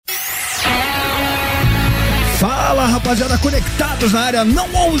Fala, rapaziada, conectados na área,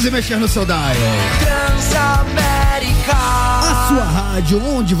 não ouse mexer no seu dial. Transamérica, a sua rádio,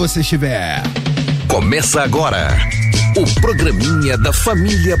 onde você estiver. Começa agora o programinha da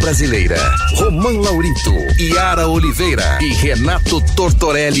família brasileira. Romã Laurito, Yara Oliveira e Renato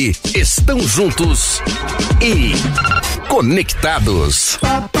Tortorelli estão juntos e conectados.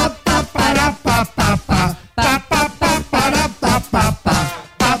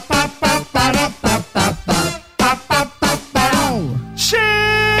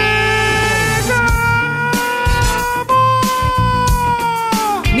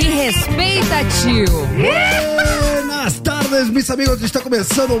 Nas tardes, meus amigos, está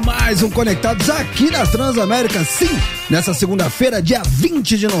começando mais um Conectados aqui na Transamérica, sim, nessa segunda-feira, dia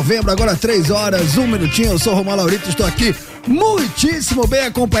 20 de novembro, agora 3 horas, 1 minutinho, eu sou o Romã Laurito, estou aqui muitíssimo bem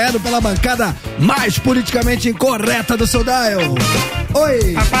acompanhado pela bancada mais politicamente incorreta do seu dial.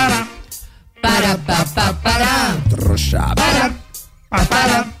 Oi! Trouxa.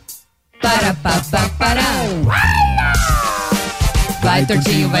 Vai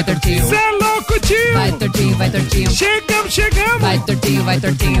tortinho, vai tortinho. Cê é louco, tio. Vai tortinho, vai tortinho. Chegamos. Vai tortinho, vai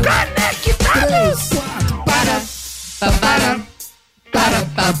tortinho. Conectados. 3, 4,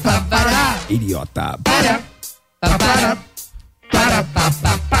 Para. idiota. Para.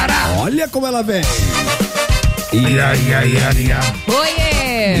 Olha como ela vem.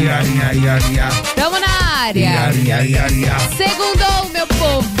 Oiê. Tamo na área. Segundou, meu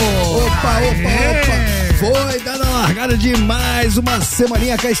povo. Opa. Foi dada a largada de mais uma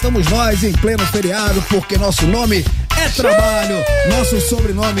semaninha. Cá estamos nós em pleno feriado, porque nosso nome é trabalho, nosso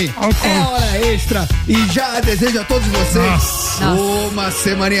sobrenome é hora extra. E já desejo a todos vocês uma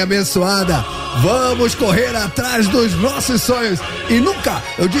semaninha abençoada. Vamos correr atrás dos nossos sonhos. E nunca,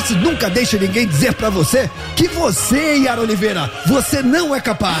 eu disse nunca deixe ninguém dizer pra você que você, Yara Oliveira, você não é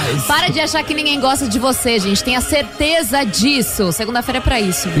capaz. Para de achar que ninguém gosta de você, gente. Tenha certeza disso. Segunda-feira é pra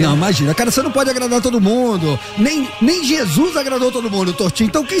isso, viu? Não, imagina, cara, você não pode agradar todo mundo. Nem Jesus agradou todo mundo, Tortinho.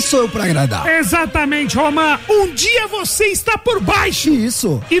 Então quem sou eu pra agradar? Exatamente, Romã. Um dia você está por baixo.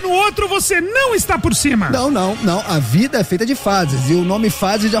 Isso. E no outro você não está por cima. Não. A vida é feita de fases. E o nome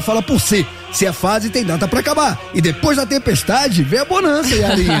fase já fala por si. Se é fase, tem data pra acabar. E depois da tempestade, vem a bonança,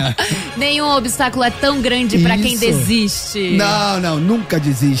 Yarinha. Nenhum obstáculo é tão grande pra quem desiste. Não, nunca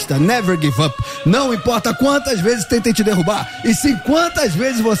desista. Never give up. Não importa quantas vezes tentem te derrubar, e sim quantas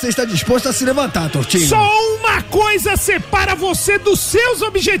vezes você está disposto a se levantar, Tortinho. Só uma coisa separa você dos seus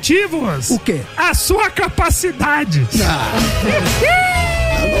objetivos. O quê? A sua capacidade.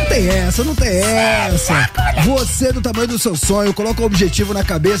 Não tem essa. Você é do tamanho do seu sonho, coloca o objetivo na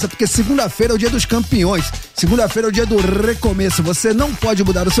cabeça, porque segunda-feira é o dia dos campeões. Segunda-feira é o dia do recomeço. Você não pode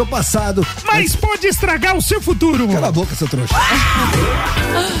mudar o seu passado, mas pode estragar o seu futuro. Cala a boca, seu trouxa.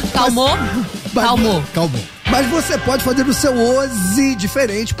 Calmou? Mas você pode fazer o seu hoje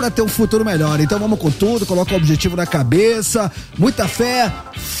diferente pra ter um futuro melhor. Então vamos com tudo, coloca o objetivo na cabeça, muita fé,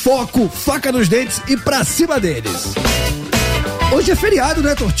 foco, faca nos dentes e pra cima deles. Hoje é feriado,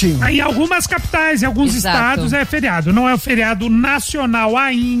 né, Tortinho? Em algumas capitais, em alguns estados é feriado. Não é um feriado nacional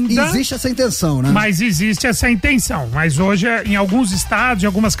ainda. Existe essa intenção, né? Mas existe essa intenção. Mas hoje, em alguns estados, em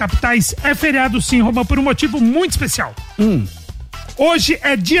algumas capitais, é feriado sim, Roma, por um motivo muito especial. Hoje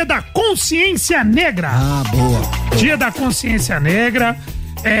é dia da consciência negra. Boa. Dia da consciência negra.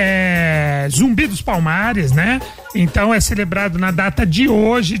 Zumbi dos Palmares, né? Então é celebrado na data de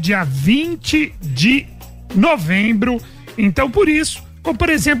hoje, dia 20 de novembro. Então, por isso, como por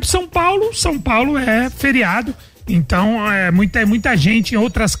exemplo, São Paulo é feriado. Então, muita gente em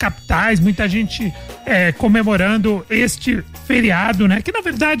outras capitais, muita gente comemorando este feriado, né? Que na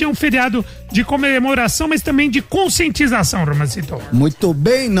verdade é um feriado de comemoração, mas também de conscientização, Romancito. Muito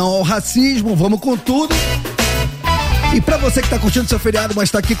bem, não ao racismo, vamos com tudo. E pra você que tá curtindo seu feriado,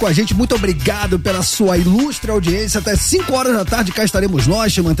 mas tá aqui com a gente, muito obrigado pela sua ilustre audiência. Até 5 horas da tarde cá estaremos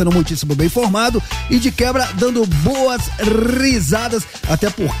nós, te mantendo muitíssimo bem informado e de quebra dando boas risadas, até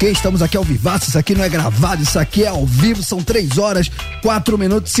porque estamos aqui ao vivaço, isso aqui não é gravado, isso aqui é ao vivo, são 3 horas, 4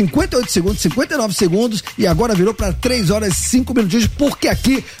 minutos, 58 segundos, 59 segundos e agora virou pra 3 horas, 5 minutinhos, porque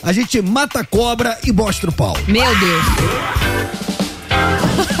aqui a gente mata a cobra e mostra o pau. Meu Deus.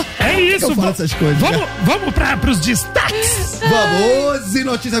 É isso, eu falo essas coisas, vamos pros destaques. Vamos, e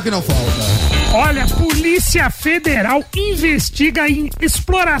notícia que não falta. Olha, Polícia Federal investiga em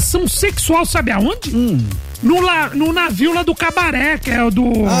exploração sexual, sabe aonde? no navio lá do Cabaré, que é o do...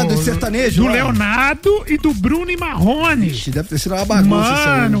 do sertanejo. Do Leonardo e do Bruno e Marrone. Ixi, deve ter sido uma bagunça.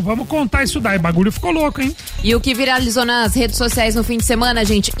 Mano, vamos contar isso daí. O bagulho ficou louco, hein? E o que viralizou nas redes sociais no fim de semana,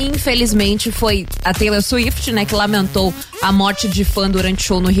 gente, infelizmente foi a Taylor Swift, né, que lamentou a morte de fã durante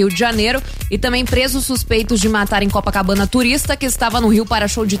show no Rio de Janeiro, e também presos suspeitos de matar em Copacabana turista que estava no Rio para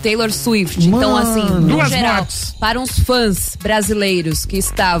show de Taylor Swift. Mano. Então, assim, no Duas geral, mortes. para uns fãs brasileiros que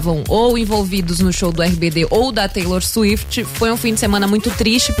estavam ou envolvidos no show do RBD ou da Taylor Swift, foi um fim de semana muito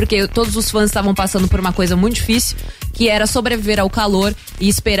triste, porque todos os fãs estavam passando por uma coisa muito difícil, que era sobreviver ao calor e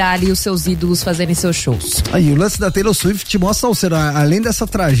esperar ali os seus ídolos fazerem seus shows. Aí, o lance da Taylor Swift mostra, além dessa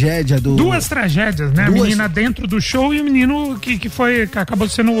tragédia do... Duas tragédias, né? A menina dentro do show e o menino que acabou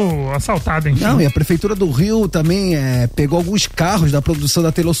sendo assaltado, enfim. Não, e a Prefeitura do Rio também pegou alguns carros da produção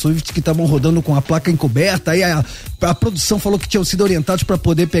da Taylor Swift que estavam rodando com a placa encoberta. Aí a produção falou que tinham sido orientados para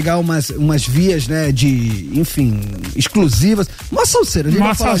poder pegar umas vias, né, exclusivas. Uma salseira, a gente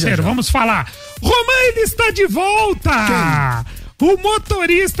vai falar já. Vamos falar. Romã, ele está de volta! Quem? O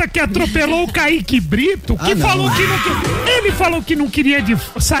motorista que atropelou o Kaique Brito, que falou que não, ele falou que não queria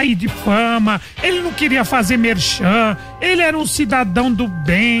sair de fama, ele não queria fazer merchan, ele era um cidadão do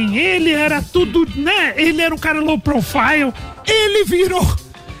bem, ele era tudo, né? Ele era um cara low profile, ele virou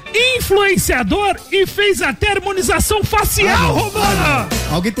influenciador e fez até harmonização facial, Romana!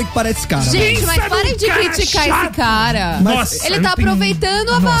 Alguém tem que parar esse cara. Gente, mas parem de criticar esse cara. Nossa, ele tá aproveitando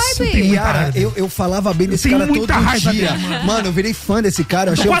a vibe. Yara, eu falava bem desse cara todo dia. Mano, eu virei fã desse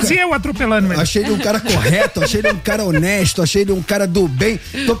cara. Quase eu atropelando mesmo. Achei ele um cara correto, achei ele um cara honesto, achei ele um cara do bem.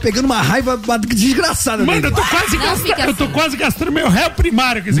 Tô pegando uma raiva desgraçada. Mano, eu tô quase gastando meu réu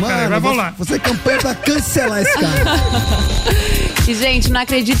primário com esse cara. Vai, vamos lá. Você campanha pra cancelar esse cara. E, gente, não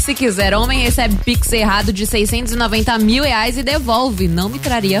acredite se quiser. Homem recebe Pix errado de R$690 mil e devolve. Não me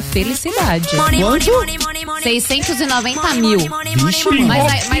traria felicidade. Quanto? 690 mil. Vixe,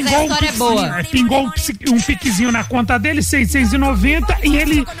 mas a história é boa. Pingou um piquezinho na conta dele, 690, e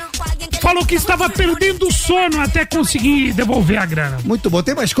ele falou que estava perdendo o sono até conseguir devolver a grana. Muito bom.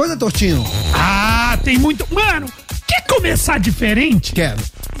 Tem mais coisa, Tortinho? Ah, tem muito. Mano, quer começar diferente? Quero.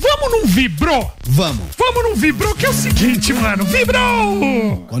 Vamos num vibrô? Vamos num vibrô, que é o seguinte, mano.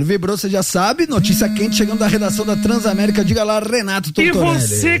 Vibrô! Quando vibrou, você já sabe. Notícia quente chegando da redação da Transamérica. Diga lá, Renato Tortorelli. E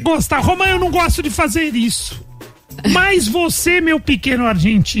você gostar. Romã, eu não gosto de fazer isso. Mas você, meu pequeno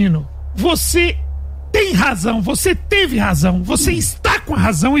argentino, você tem razão. Você teve razão. Você está com a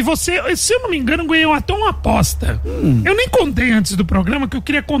razão. E você, se eu não me engano, ganhou até uma aposta. Eu nem contei antes do programa que eu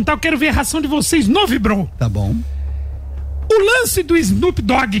queria contar. Eu quero ver a reação de vocês no vibrô. Tá bom. O lance do Snoop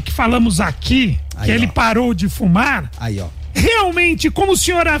Dogg que falamos aqui, aí, que ele parou de fumar, aí, ó. Realmente, como o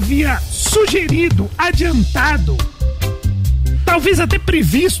senhor havia sugerido, adiantado, talvez até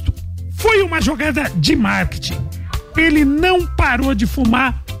previsto, foi uma jogada de marketing. Ele não parou de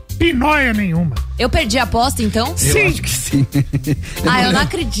fumar pinóia nenhuma. Eu perdi a aposta, então? Sim. Eu acho que sim. Eu não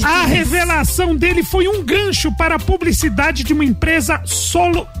acredito. A revelação dele foi um gancho para a publicidade de uma empresa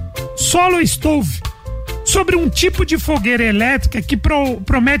Solo Stove, sobre um tipo de fogueira elétrica que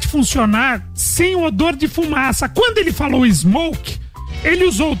promete funcionar sem o odor de fumaça. Quando ele falou smoke, ele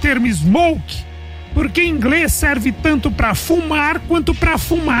usou o termo smoke porque em inglês serve tanto para fumar quanto para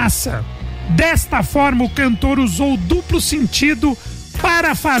fumaça. Desta forma, o cantor usou o duplo sentido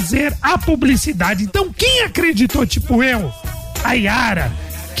para fazer a publicidade. Então, quem acreditou, tipo eu, a Yara,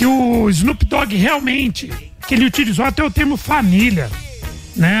 que o Snoop Dogg realmente, que ele utilizou até o termo família,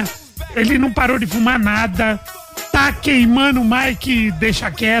 né? Ele não parou de fumar nada, tá queimando o Mike, deixa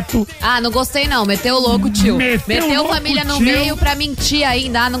quieto. Ah, não gostei não, meteu o louco, tio. Meteu família no meio pra mentir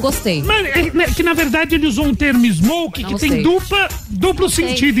ainda, não gostei. Mano, que na verdade ele usou um termo smoke, que tem duplo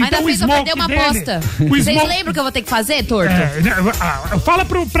sentido. Mas então ainda fez eu perder uma aposta. Vocês lembram que eu vou ter que fazer, Torto? Fala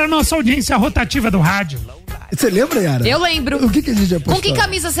pra nossa audiência rotativa do rádio. Você lembra, Yara? Eu lembro. O que a gente apostou? Com que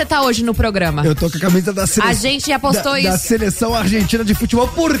camisa você tá hoje no programa? Eu tô com a camisa da seleção. A gente apostou isso. Da seleção argentina de futebol.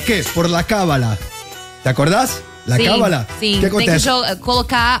 Por quê? Por la cábala. ¿Te acordás? La cábala. Sim, o que acontece? Tem que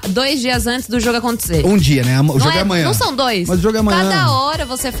colocar 2 dias antes do jogo acontecer. Um dia, né? O jogo é amanhã. Não são 2. Mas o jogo é amanhã. Cada hora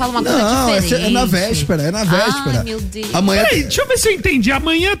você fala uma coisa diferente. É na véspera, Ai, meu Deus. Amanhã. Peraí, deixa eu ver se eu entendi.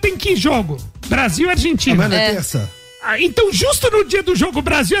 Amanhã tem que jogo? Brasil e Argentina. Amanhã é terça. Então, justo no dia do jogo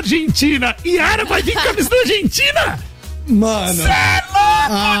Brasil e Argentina, Yara vai vir camisa da Argentina? Mano. Cê é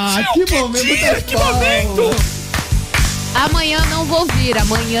louco, tio, que momento. Que momento. Amanhã não vou vir.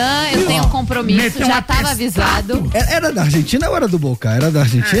 Amanhã eu tenho um compromisso. Já tava avisado. Era da Argentina ou era do Boca? Era da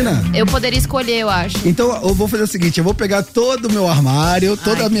Argentina? Eu poderia escolher, eu acho. Então eu vou fazer o seguinte, eu vou pegar todo o meu armário,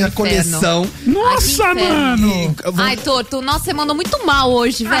 toda a minha coleção. Nossa, mano! Ai, Torto, nossa, você mandou muito mal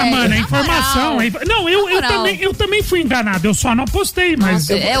hoje, velho. Mano, é informação. Não, eu também fui enganado, eu só não apostei, mas...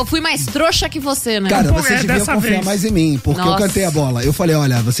 Nossa, eu fui mais trouxa que você, né? Cara, vocês deviam confiar mais em mim, porque eu cantei a bola. Eu falei,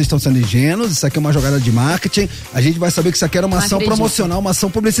 olha, vocês estão sendo ingênuos, isso aqui é uma jogada de marketing, a gente vai saber que isso aqui era uma ação promocional, uma ação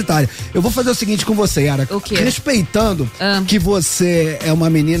publicitária. Eu vou fazer o seguinte com você, Yara. O quê? Respeitando que você é uma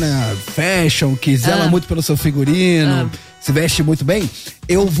menina fashion, que zela muito pelo seu figurino, se veste muito bem,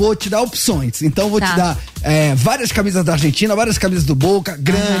 eu vou te dar opções. Então eu vou te dar várias camisas da Argentina, várias camisas do Boca,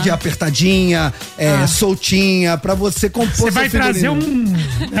 grande, apertadinha, soltinha, pra você compor seu figurino.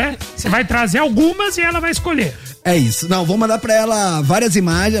 Você vai trazer algumas e ela vai escolher. É isso. Não, vou mandar pra ela várias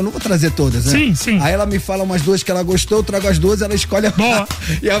imagens, eu não vou trazer todas, né? Sim, sim. Aí ela me fala umas duas que ela gostou, eu trago as duas, ela escolhe a boa.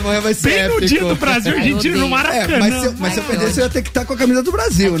 E amanhã vai ser bem épico. No dia do Brasil, Argentina, no Maracanã. Mas se eu perder, você vai ter que estar com a camisa do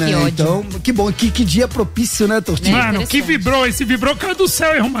Brasil, né? Então, que bom, que dia propício, né, Tortinho? Mano, que vibrou, esse vibrou caiu do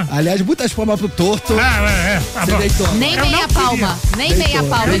céu, hein, mano? Aliás, muitas palmas pro Torto. Tá bom. Nem meia palma, nem meia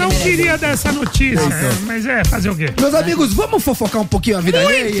palma. Eu não queria dessa notícia, mas fazer o quê? Meus amigos, vamos fofocar um pouquinho a vida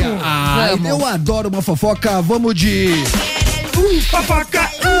alheia? Eu adoro uma fofoca, vamos de... fofoca.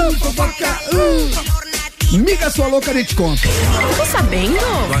 Miga sua louca, nem te conta. Eu tô sabendo?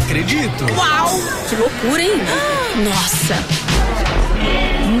 Não acredito. Uau, que loucura, hein? Nossa.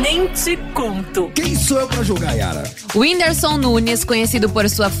 Nem te conto. Quem sou eu pra julgar, Yara? O Whindersson Nunes, conhecido por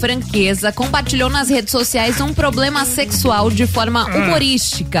sua franqueza, compartilhou nas redes sociais um problema sexual de forma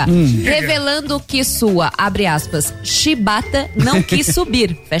humorística, revelando que sua, abre aspas, chibata não quis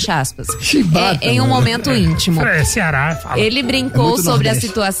subir, fecha aspas, chibata, em um momento íntimo. Ceará, fala. Ele brincou sobre a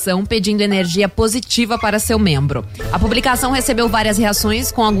situação, pedindo energia positiva para seu membro. A publicação recebeu várias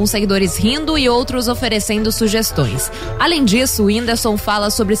reações, com alguns seguidores rindo e outros oferecendo sugestões. Além disso, o Whindersson fala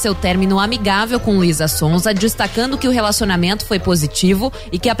sobre seu término amigável com Luísa Sonza, destacando que o relacionamento foi positivo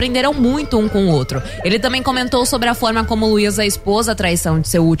e que aprenderam muito um com o outro. Ele também comentou sobre a forma como Luísa expôs a traição de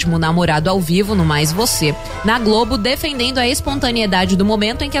seu último namorado ao vivo no Mais Você, na Globo, defendendo a espontaneidade do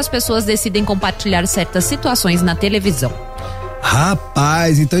momento em que as pessoas decidem compartilhar certas situações na televisão.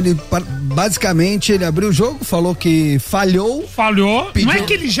 Rapaz, então ele basicamente ele abriu o jogo, falou que falhou. Não é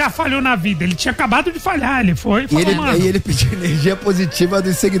que ele já falhou na vida, ele tinha acabado de falhar, ele foi. E ele pediu energia positiva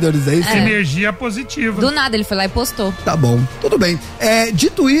dos seguidores, é isso? Energia positiva. Do nada, ele foi lá e postou. Tá bom, tudo bem.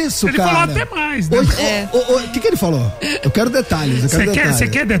 Dito isso, ele cara... Ele falou até mais, né? O que ele falou? Eu quero detalhes, Você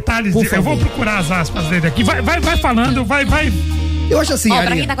quer detalhes? Eu vou procurar as aspas dele aqui. Vai falando, vai. Eu acho assim,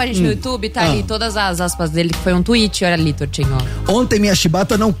 pra quem tá com a gente no YouTube, tá ali todas as aspas dele, que foi um tweet, olha ali, Tortinho. Ontem minha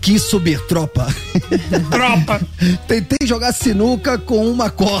chibata não quis subir, tropa. Tentei jogar sinuca com uma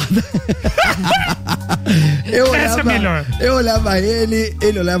corda. Essa é melhor. Eu olhava ele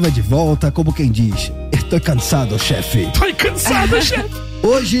olhava de volta, como quem diz, estou cansado, chefe.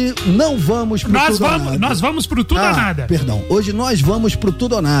 Hoje não vamos pro tudo ou nada. Nós vamos pro tudo ou nada. Perdão, hoje nós vamos pro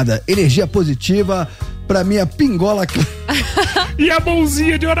tudo ou nada. Energia positiva pra minha pingola. E a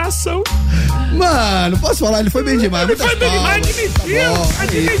mãozinha de oração. Mano, posso falar? Ele foi bem demais. Ele foi bem demais,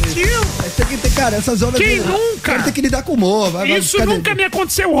 admitiu. Tem que ter, cara, essas horas... Quem nunca? Tem que lidar com o humor. Isso nunca me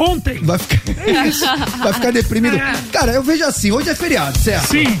aconteceu ontem. Vai ficar deprimido. Cara, eu vejo assim, hoje é feriado, certo?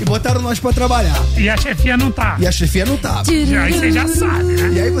 Sim. E botaram nós pra trabalhar. E a chefia não tá. E aí você já sabe,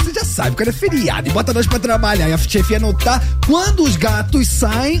 né? E aí você já sabe, quando é feriado e bota nós pra trabalhar e a chefia não tá, quando os gatos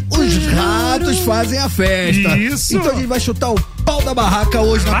saem, os ratos fazem a festa. Isso. Então a gente vai chutar o pau da barraca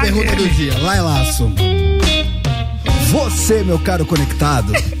hoje na pergunta do dia. Vai, Laço. Você, meu caro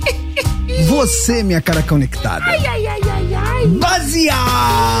conectado. Você, minha cara conectada.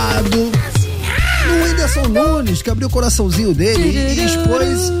 Baseado no Whindersson Nunes, que abriu o coraçãozinho dele e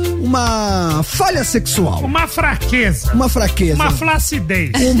expôs uma falha sexual. Uma fraqueza. Uma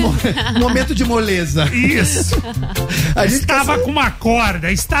flacidez. Um momento de moleza. Isso. Estava com uma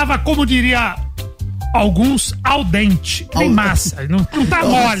corda, estava, como diria alguns, al dente. Tem massa. Não tá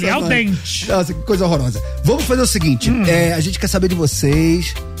mole, al dente. Nossa, que coisa horrorosa. Vamos fazer o seguinte: a gente quer saber de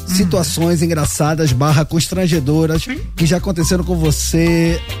vocês situações engraçadas / constrangedoras que já aconteceram com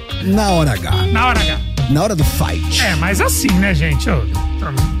você na hora H. Na hora do fight. Mas assim, né, gente?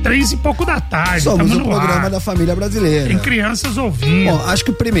 3 e pouco da tarde. Somos um programa da família brasileira. Tem crianças ouvindo. Bom, acho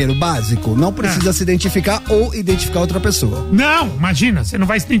que o primeiro, básico, não precisa se identificar ou identificar outra pessoa. Não, imagina, você não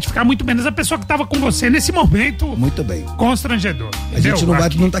vai se identificar, muito menos a pessoa que tava com você nesse momento. Muito bem. Constrangedor. A gente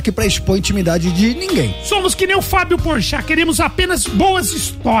não tá aqui pra expor a intimidade de ninguém. Somos que nem o Fábio Porchat, queremos apenas boas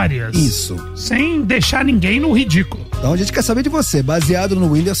histórias. Isso. Sem deixar ninguém no ridículo. Então a gente quer saber de você, baseado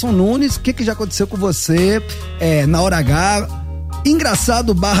no Whindersson Nunes, o que já aconteceu com você na hora H,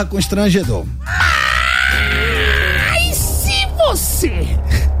 engraçado / constrangedor. Mas se você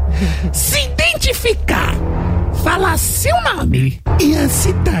se identificar, falar seu nome e a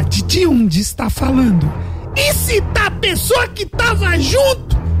cidade de onde está falando e citar a pessoa que tava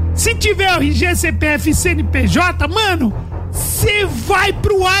junto, se tiver RG, CPF e CNPJ, mano, você vai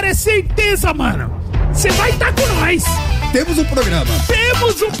pro ar, é certeza, mano. Você vai estar com nós. Temos um programa.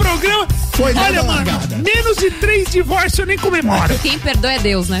 Foi olha, mano, largada. Menos de 3 divórcios eu nem comemoro. Quem perdoa é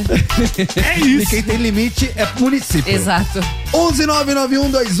Deus, né? É isso. E quem tem limite é município. Exato.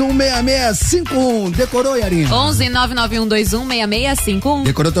 11991216651. Decorou, Yarinho? 11991216651.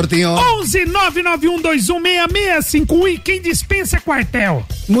 Decorou, Tortinho? 11991216651. E quem dispensa é quartel.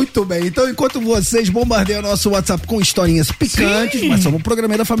 Muito bem, então enquanto vocês bombardeiam nosso WhatsApp com historinhas picantes, Sim. Mas somos um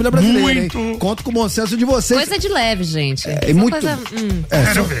programa da família brasileira, Muito. hein? Conto com o bom senso de vocês. Coisa de leve, gente. É muito. Coisa,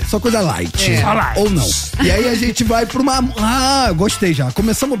 Quero ver. Só coisa light. Só light. Ou não. E aí a gente vai pra uma. Ah, gostei já.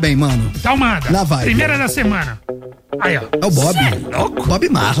 Começamos bem, mano. Então manda. Na vibe. Primeira da semana. Aí, ó. É o Bob. louco? Bob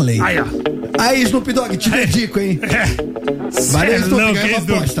Marley. Aí, ó. Aí, Snoop Dogg, te dedico, hein? Valeu, Snoop, ganhou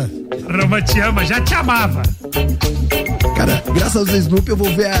uma aposta. Roma te ama, já te amava. Cara, graças ao Snoop eu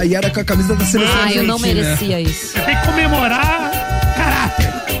vou ver a Yara com a camisa da seleção argentina. eu não merecia isso. Você tem que comemorar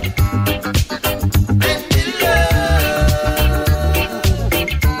caráter.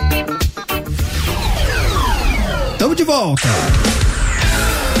 Tamo de volta.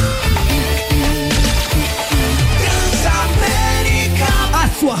 A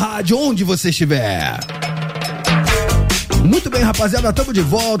sua rádio, onde você estiver. Muito bem, rapaziada, tamo de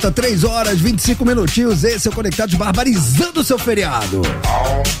volta, 3 horas, 25 minutinhos, esse é o Conectados, barbarizando o seu feriado.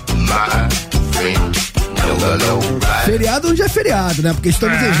 Feriado onde é feriado, né? Porque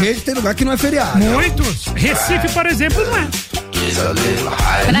estamos em rede, tem lugar que não é feriado. Muitos. Recife, por exemplo, não é.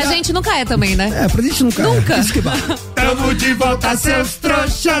 Pra gente nunca é também, né? É, pra gente nunca. Nunca. É. Isso que vai. Tamo de volta, seus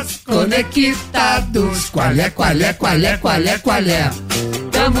trouxas conectados. Qualé.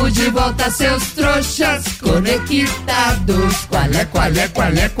 Tamo de volta, seus trouxas conectados. Qualé.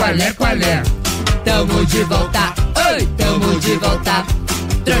 Tamo de volta, oi, tamo de volta,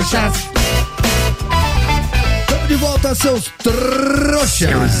 trouxas. Tamo de volta, seus trouxas.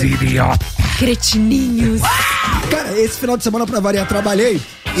 Seus idiotas. Cretininhos. Cara, esse final de semana, pra variar, trabalhei.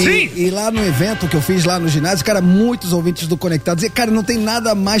 Sim. E lá no evento que eu fiz lá no ginásio, cara, muitos ouvintes do Conectados. E, cara, não tem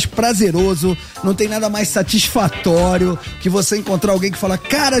nada mais prazeroso, não tem nada mais satisfatório que você encontrar alguém que fala,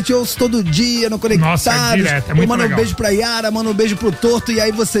 cara, te ouço todo dia no Conectados. Nossa, é direto, é muito manda legal. um beijo pra Yara, manda um beijo pro Torto. E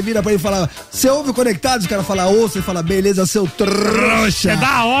aí você vira pra ele e fala, você ouve o Conectados? O cara fala, ouço. Ele fala, beleza, seu trouxa. É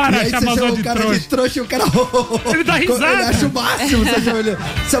da hora e aí chamar você chama de o cara trouxa. de trouxa e o cara... Ele dá risada. Ele acha o máximo. Você chama ele.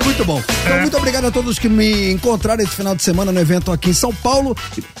 Isso é muito bom. Então, muito obrigado a todos que me encontraram esse final de semana no evento aqui em São Paulo.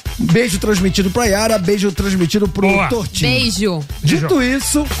 Beijo transmitido pra Yara, beijo transmitido pro Boa. Tortinho. Beijo. Dito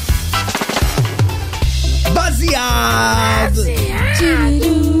isso, baseado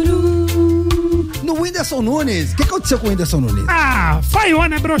no Whindersson Nunes. O que aconteceu com o Whindersson Nunes? Ah, falhou,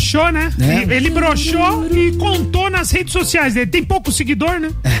 né? Broxou, né? É. Ele broxou e contou nas redes sociais. Ele tem pouco seguidor,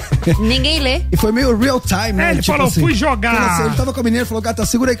 né? Ninguém lê. E foi meio real time, né? Ele falou, fui jogar. Falou assim, ele tava com a menina e falou, gata,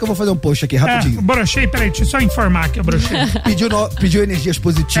 segura aí que eu vou fazer um post aqui, É, rapidinho. broxei, peraí, deixa eu só informar que eu broxei. Pediu energias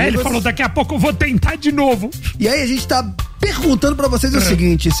positivas. Aí ele falou, daqui a pouco eu vou tentar de novo. E aí a gente tá perguntando pra vocês o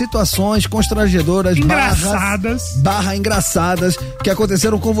seguinte, situações constrangedoras, Engraçadas. barra engraçadas que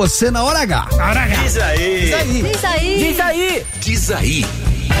aconteceram com você na hora H. Hora H. Diz aí.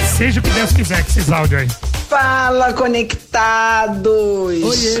 Seja o que Deus quiser com esses áudios aí. Fala, conectados!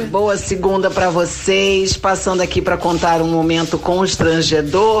 Oiê. Boa segunda pra vocês. Passando aqui pra contar um momento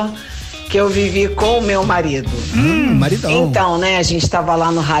constrangedor que eu vivi com o meu marido. Maridão. Então, né, a gente tava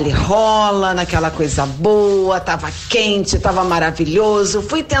lá no rally rola, naquela coisa boa, tava quente, tava maravilhoso.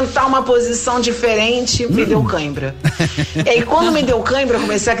 Fui tentar uma posição diferente, me deu cãibra. E aí, quando me deu cãibra, eu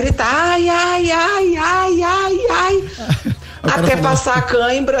comecei a gritar, ai. Até passar a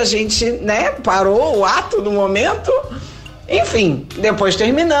cãibra, a gente, né, parou o ato no momento. Enfim, depois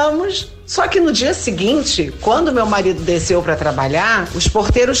terminamos. Só que no dia seguinte, quando meu marido desceu pra trabalhar, os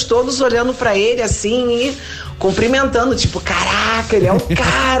porteiros todos olhando pra ele assim e cumprimentando, tipo, caraca, ele é o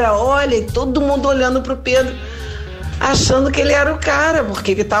cara, olha, e todo mundo olhando pro Pedro, achando que ele era o cara,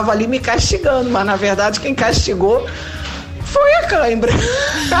 porque ele tava ali me castigando, mas na verdade quem castigou foi a cãibra.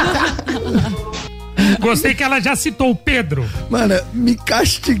 Gostei que ela já citou o Pedro. Mano, me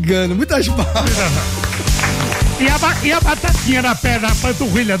castigando, muitas balas. E a batatinha na perna, na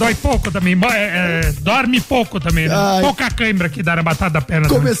panturrilha, dói pouco também. Dorme pouco também, né? Ai. Pouca cãibra que dá na batata da perna.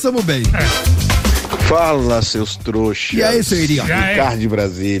 Começamos bem. Fala, seus trouxas. E aí, seu idiota? Ricardo de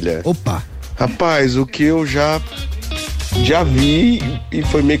Brasília. Opa. Rapaz, o que eu já vi e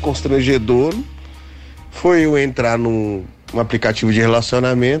foi meio constrangedor foi eu entrar num aplicativo de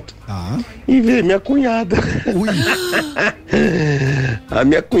relacionamento e ver minha cunhada. Ui. A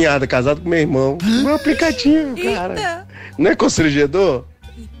minha cunhada, casada com meu irmão. No aplicativo, cara. Não é constrangedor?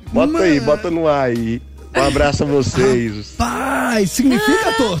 Bota no ar aí. Um abraço a vocês. Pai,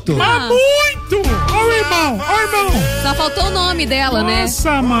 significa, Torto? Mas muito! Ó o irmão. Só faltou o nome dela, né?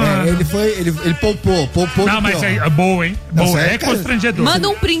 Nossa, mano. Ele poupou. Não, mas é boa, hein? Boa, é constrangedor. Manda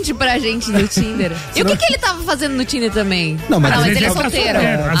um print pra gente no Tinder. E o que ele tava fazendo no Tinder também? Não, mas ele é solteiro.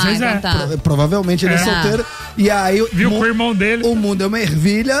 Às vezes então tá. Provavelmente ele é solteiro. E aí... Viu com o irmão dele. O mundo é uma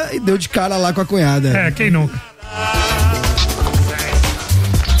ervilha e deu de cara lá com a cunhada. É, quem nunca?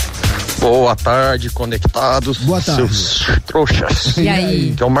 Boa tarde, conectados. Boa tarde. Seus trouxas. E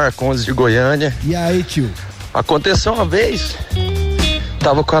aí? Que é o Marcondes de Goiânia. E aí, tio? Aconteceu uma vez,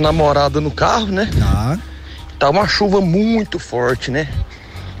 tava com a namorada no carro, né? Tava uma chuva muito forte, né?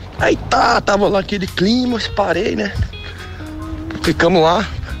 Aí tava lá aquele clima, parei, né? Ficamos lá.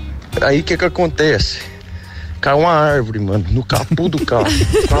 Aí o que acontece? Caiu uma árvore, mano, no capô do carro.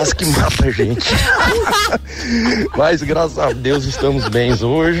 Quase que mata a gente. Mas graças a Deus estamos bem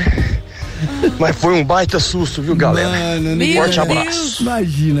hoje. Mas foi um baita susto, viu, galera? Mano, forte abraço.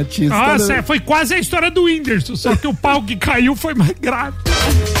 Imagina, tio. Nossa, foi quase a história do Whindersson, só que o pau que caiu foi mais grave.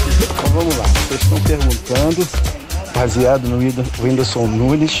 Então vamos lá, vocês estão perguntando, baseado no Whindersson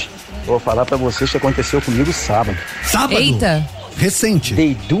Nunes, vou falar pra vocês que aconteceu comigo sábado. Sábado? Eita. Recente.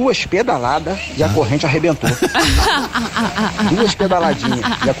 Dei 2 pedaladas e a corrente arrebentou. 2 pedaladinhas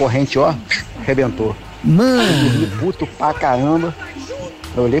e a corrente, arrebentou. Mano. Eu dormi puto pra caramba.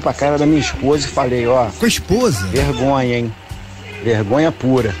 Eu olhei pra cara da minha esposa e falei, Com a esposa? Vergonha, hein? Vergonha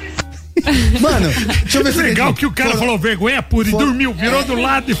pura. Mano, deixa eu ver se legal que o cara falou vergonha pura e dormiu, virou do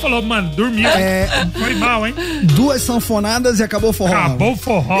lado e falou, mano, dormiu. Foi mal, hein? 2 sanfonadas e acabou o forró. Acabou o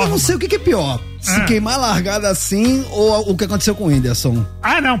forró. Eu não sei o que é pior. Se queimar a largada assim ou o que aconteceu com o Whindersson.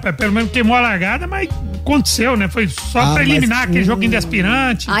 Não, pelo menos queimou a largada, mas aconteceu, né? Foi só pra eliminar aquele joguinho de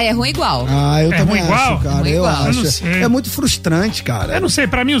aspirante. É ruim igual. Eu também ruim igual? acho, cara. Ruim Eu igual. acho. Eu não sei. É muito frustrante, cara. Eu não sei,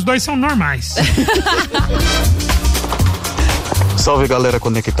 pra mim os dois são normais. Salve, galera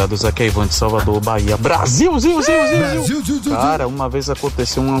conectados, aqui é Ivan de Salvador, Bahia. Brasil. Cara, uma vez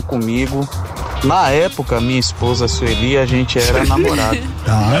aconteceu uma comigo. Na época, minha esposa Sueli, a gente era namorado.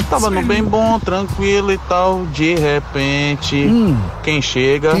 Tava no bem bom, tranquilo e tal. De repente, quem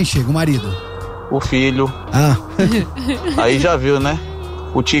chega? O marido. O filho. Aí já viu, né?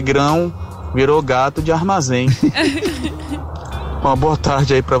 O tigrão virou gato de armazém. Uma boa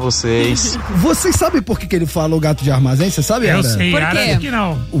tarde aí pra vocês. Vocês sabem por que ele fala o gato de armazém? Você sabe, Ara? Eu sei, Ara, que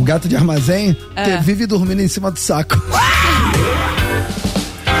não. O gato de armazém vive dormindo em cima do saco.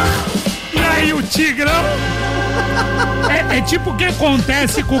 E aí o tigrão é tipo o que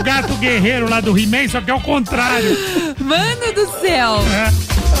acontece com o gato guerreiro lá do He-Man, só que é o contrário. Mano do céu.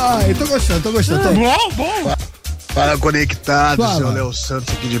 Eu tô gostando. Bom. Fala, conectados. Seu Léo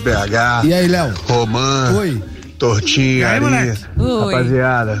Santos aqui de BH. E aí, Léo? Romano. Oi. Tortinha, Ari.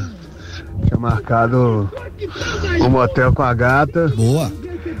 Rapaziada, tinha marcado um motel com a gata. Boa.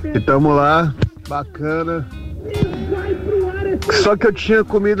 E tamo lá, bacana. Só que eu tinha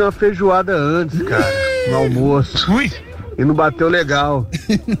comido uma feijoada antes, cara, no almoço. E não bateu legal.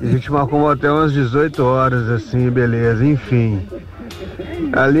 E a gente marcou um motel umas 18 horas, assim, beleza, enfim.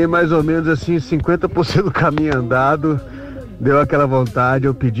 Ali mais ou menos assim, 50% do caminho andado. Deu aquela vontade,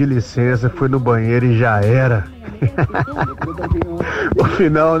 eu pedi licença, fui no banheiro e já era. O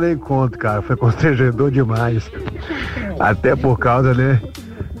final eu nem conto, cara, foi constrangedor demais. Até por causa, né,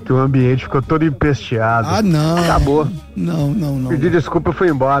 que o ambiente ficou todo empesteado. Não. Acabou. Não. Pedi desculpa e fui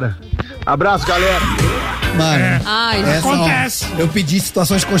embora. Abraço, galera. Mano, acontece. Eu pedi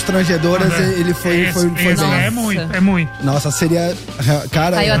situações constrangedoras, ele foi bem. É muito. Nossa, seria,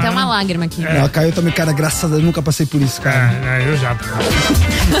 cara... Caiu até uma lágrima aqui. Não, caiu também, cara, graças a Deus, nunca passei por isso, cara. Eu já.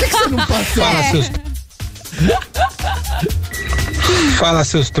 Por que você não passou? Fala,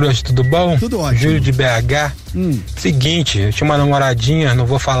 seus trouxas, tudo bom? Tudo ótimo. Júlio de BH. Seguinte, eu tinha uma namoradinha, não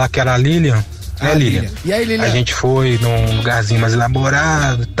vou falar que era a Lilian. Lilian? E aí, Lilian? A gente foi num lugarzinho mais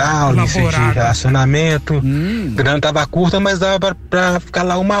elaborado e tal, início de relacionamento. Grana tava curta, mas dava pra ficar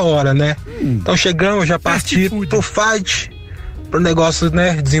lá 1 hora, né? Então chegamos, já parti pro fight, pro negócio,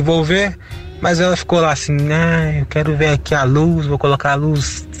 né, desenvolver. Mas ela ficou lá assim, eu quero ver aqui a luz, vou colocar a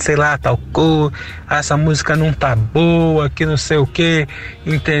luz, sei lá, tal cor, essa música não tá boa, que não sei o que,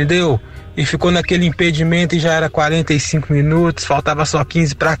 entendeu? e ficou naquele impedimento e já era 45 minutos, faltava só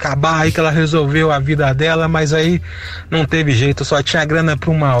 15 para acabar, aí que ela resolveu a vida dela, mas aí não teve jeito, só tinha grana para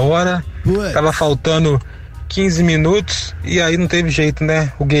 1 hora, tava faltando 15 minutos e aí não teve jeito,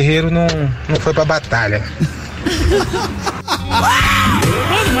 né? O guerreiro não foi pra batalha.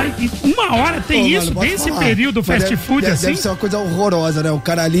 Mano, mas 1 hora tem isso? Tem esse período fast food assim? Deve ser uma coisa horrorosa, né? O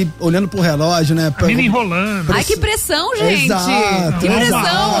cara ali olhando pro relógio, né? A mina enrolando. Ai, que pressão, gente. Exato, que pressão.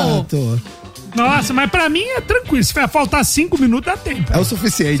 Exato. Nossa, mas pra mim é tranquilo. Se faltar 5 minutos, dá tempo. É o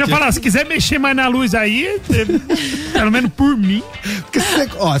suficiente. Você fala, se quiser mexer mais na luz aí, pelo menos por mim. Porque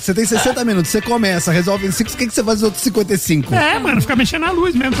você tem 60 minutos, você começa, resolve em 5, o que você faz os outros 55? Mano, fica mexendo na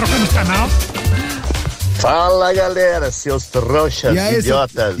luz mesmo, trocando de canal. Fala, galera, seus trouxas, aí,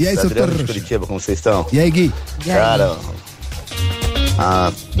 idiotas. E aí, seu Adriano trouxa? de Curitiba, como vocês estão? E aí, Gui? Cara,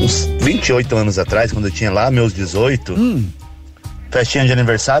 há uns 28 anos atrás, quando eu tinha lá meus 18, festinha de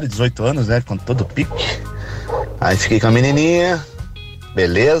aniversário, 18 anos, né, com todo pique. Aí fiquei com a menininha,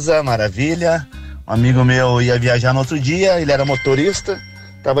 beleza, maravilha. Um amigo meu ia viajar no outro dia, ele era motorista,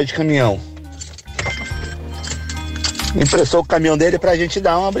 tava de caminhão. Emprestou o caminhão dele pra gente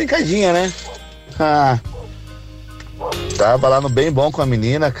dar uma brincadinha, né? Tava lá no bem bom com a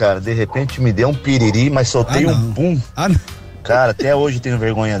menina, cara. De repente me deu um piriri, mas soltei um pum. Cara, até hoje eu tenho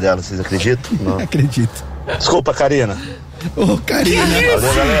vergonha dela, vocês acreditam? Não acredito. Desculpa, Karina. Ô, Karina.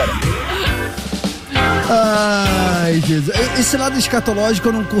 Valeu, galera. Ai, Jesus. Esse lado escatológico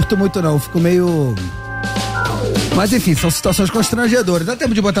eu não curto muito, não. Fico meio... Mas enfim, são situações constrangedoras. Dá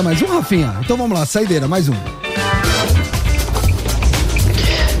tempo de botar mais um, Rafinha? Então vamos lá, saideira, mais um.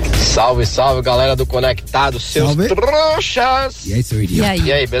 Salve, salve, galera do Conectados, seus trouxas! E aí, seu idiota?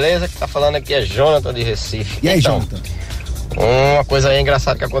 E aí, beleza? Que tá falando aqui é Jonathan de Recife. E aí, então, Jonathan? Uma coisa aí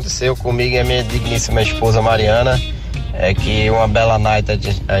engraçada que aconteceu comigo e a minha digníssima esposa Mariana é que uma bela night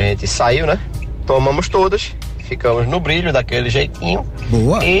a gente saiu, né? Tomamos todas, ficamos no brilho daquele jeitinho.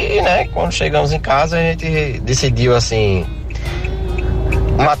 Boa! E, né, quando chegamos em casa a gente decidiu, assim,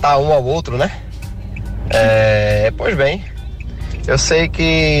 matar um ao outro, né? Pois bem, eu sei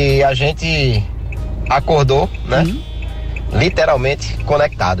que a gente acordou, né? Literalmente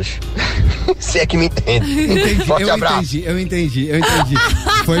conectados. Se é que me entende. Forte abraço. Eu entendi.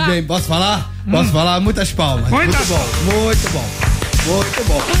 Foi bem, posso falar? Posso falar? Muitas palmas. Muito bom.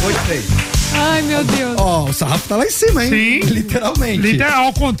 Gostei. Ai, meu Deus. Ó, o sarrafo tá lá em cima, hein? Sim. Literalmente.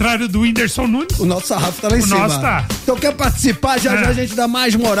 Ao contrário do Whindersson Nunes. O nosso sarrafo tá lá em cima. O nosso tá. Então quer participar? Já a gente dá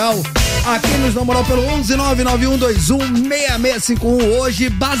mais moral. Aqui nos dá moral pelo 11991216651. Hoje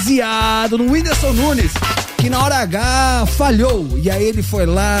baseado no Whindersson Nunes, que na hora H falhou. E aí ele foi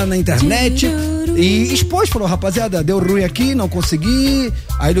lá na internet e expôs, falou, rapaziada, deu ruim aqui, não consegui.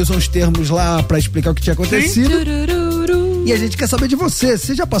 Aí ele usou uns termos lá pra explicar o que tinha acontecido. E a gente quer saber de você.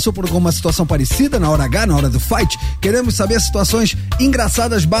 Você já passou por alguma situação parecida na hora H, na hora do fight? Queremos saber as situações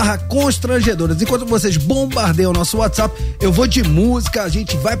engraçadas / constrangedoras. Enquanto vocês bombardeiam o nosso WhatsApp, eu vou de música, a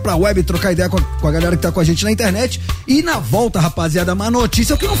gente vai pra web trocar ideia com a galera que tá com a gente na internet. E na volta, rapaziada, uma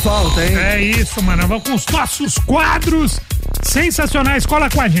notícia que não falta, hein? É isso, mano. Vamos com os nossos quadros sensacionais. Cola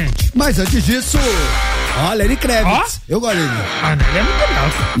com a gente. Mas antes disso, olha, ele Kravitz. Eu gosto dele. Ele é muito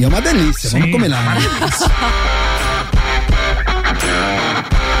legal. E é uma delícia, Sim, vamos combinar. Uma delícia.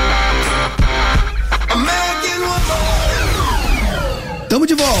 Tamo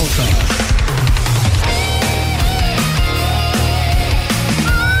de volta.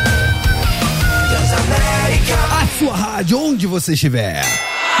 A sua rádio, onde você estiver.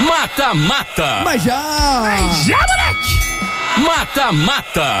 Mata-mata. Mas já, moleque.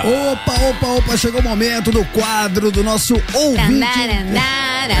 Mata-mata. Opa, chegou o momento do quadro do nosso ouvinte.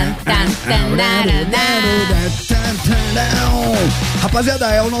 Rapaziada,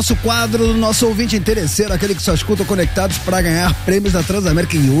 é o nosso quadro do nosso ouvinte interesseiro, aquele que só escuta Conectados para ganhar prêmios da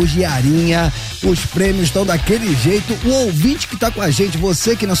Transamérica. E hoje, Arinha, os prêmios estão daquele jeito. O ouvinte que tá com a gente,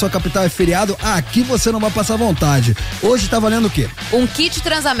 você que na sua capital é feriado, aqui você não vai passar vontade. Hoje tá valendo o quê? Um kit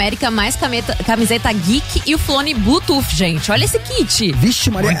Transamérica mais camiseta geek e o fone Bluetooth, gente. Olha esse kit. Vixe,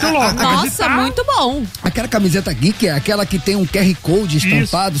 Maria. Muito louco. Nossa, muito bom. Aquela camiseta geek é aquela que tem um QR Code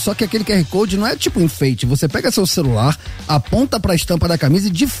estampado, só que aquele QR Code não é tipo enfeite. Você pega seu celular, aponta pra estampa da camisa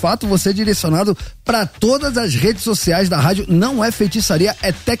e de fato você é direcionado pra todas as redes sociais da rádio. Não é feitiçaria,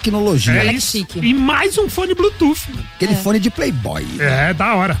 é tecnologia. É isso. Chique. E mais um fone Bluetooth. Aquele fone de Playboy. É,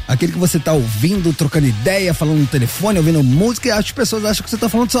 da hora. Aquele que você tá ouvindo, trocando ideia, falando no telefone, ouvindo música e as pessoas acham que você tá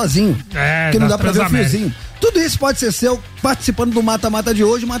falando sozinho. Que não dá pra ver o fiozinho. Tudo isso pode ser seu participando do Mata-Mata de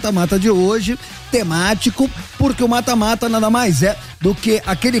hoje. Mata-Mata de hoje, temático, porque o Mata-Mata nada mais é do que ter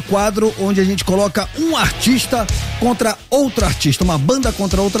aquele quadro onde a gente coloca um artista contra outro artista, uma banda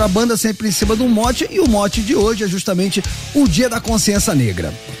contra outra banda, sempre em cima de um mote, e o mote de hoje é justamente o Dia da Consciência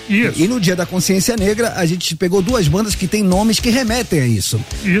Negra. Isso. E no Dia da Consciência Negra, a gente pegou duas bandas que têm nomes que remetem a isso.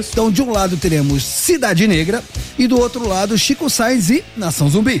 Isso. Então, de um lado teremos Cidade Negra e do outro lado Chico Sainz e Nação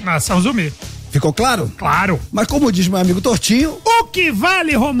Zumbi. Nação Zumbi. Ficou claro? Claro. Mas como diz meu amigo Tortinho, o que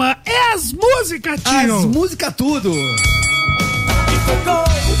vale, Romã, é as músicas, tio. As músicas tudo.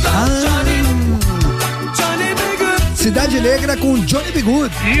 Cidade Negra com Johnny B.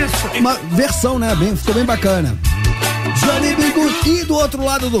 Good. Isso. Uma versão, né? Ficou bem bacana. Johnny B. Good. E do outro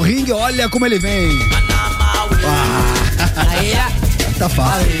lado do ringue, olha como ele vem. Aí. Tá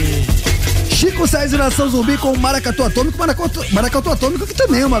fácil. Chico Sainz e Nação Zumbi com Maracatu Atômico. Maracatu Atômico, que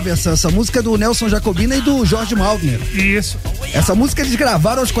também é uma versão. Essa música é do Nelson Jacobina e do Jorge Maltner. Isso. Essa música eles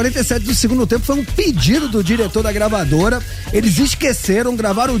gravaram aos 47 do segundo tempo. Foi um pedido do diretor da gravadora. Eles esqueceram,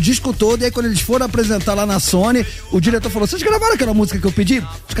 gravaram o disco todo. E aí, quando eles foram apresentar lá na Sony, o diretor falou: vocês gravaram aquela música que eu pedi?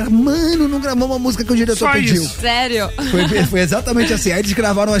 Os caras, mano, não gravamos uma música que o diretor só pediu. Isso. Sério? Foi exatamente assim. Aí eles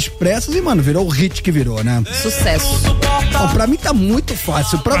gravaram as pressas e, mano, virou o hit que virou, né? Sucesso. Ó, pra mim tá muito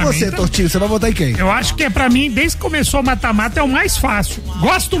fácil. Pra você, Tortinho, você vai votar em quem? Eu acho que pra mim, desde que começou o mata-mata, é o mais fácil.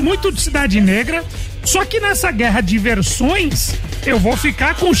 Gosto muito de Cidade Negra, só que nessa guerra de versões, eu vou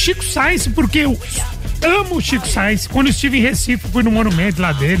ficar com o Chico Sainz, porque eu amo o Chico Sainz. Quando eu estive em Recife, fui no monumento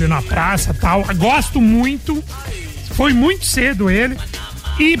lá dele, na praça e tal. Gosto muito. Foi muito cedo ele.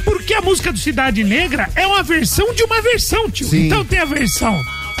 E porque a música do Cidade Negra é uma versão de uma versão, tio. Sim. Então tem a versão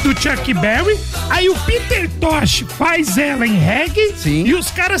do Chuck Berry, aí o Peter Tosh faz ela em reggae. Sim. E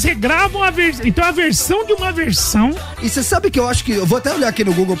os caras regravam a versão. Então a versão de uma versão. E você sabe que eu acho que... Eu vou até olhar aqui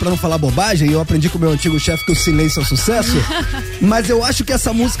no Google pra não falar bobagem. Eu aprendi com o meu antigo chefe que o silêncio é o sucesso. Mas eu acho que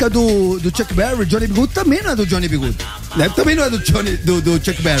essa música do Chuck Berry, Johnny B. Good, também não é do Johnny B. Good. Também não é do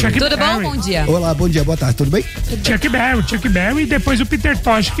Chuck Berry. Tudo bom? Bom dia. Olá, bom dia, boa tarde, tudo bem? Chuck Berry e depois o Peter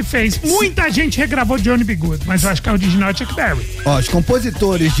Tosh que fez. Muita gente regravou Johnny B. Good, mas eu acho que a original é Chuck Berry. Ó, os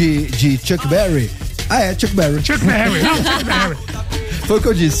compositores de Chuck Berry. Chuck Berry. Chuck Berry. Foi o que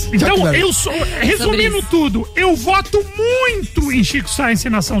eu disse. Então, resumindo tudo, eu voto muito em Chico Sainz e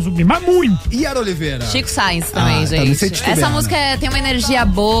Nação Zumbi, mas muito. E Yara Oliveira? Chico Sainz também, gente. Essa música tem uma energia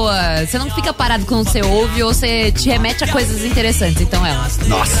boa, você não fica parado quando você ouve ou você te remete a coisas interessantes, então ela.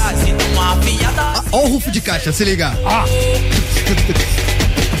 Nossa. Ó o rufo de caixa, se liga.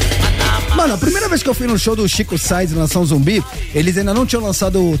 Mano, a primeira vez que eu fui no show do Chico Sainz e Nação Zumbi, eles ainda não tinham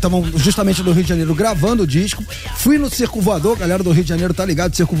lançado, estavam justamente no Rio de Janeiro gravando o disco. Fui no Circo Voador, galera do Rio de Janeiro tá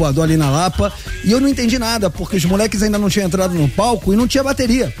ligado, Circo Voador ali na Lapa, e eu não entendi nada, porque os moleques ainda não tinham entrado no palco e não tinha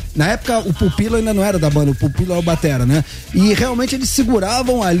bateria. Na época, o Pupilo ainda não era da banda, o Pupilo era o batera, né? E realmente eles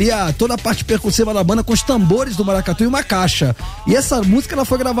seguravam ali toda a parte percussiva da banda com os tambores do maracatu e uma caixa. E essa música, ela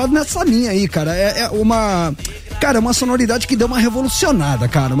foi gravada nessa linha aí, cara. É uma sonoridade que deu uma revolucionada,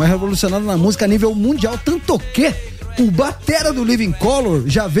 cara. Uma revolucionada na música a nível mundial, tanto que o batera do Living Color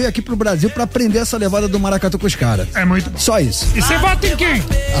já veio aqui pro Brasil pra aprender essa levada do maracatu com os caras. É muito bom. Só isso. E você vota em quem?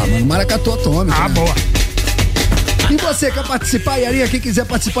 Mano, maracatu atômico. Né? Boa. E você quer participar, Yarinha? Quem quiser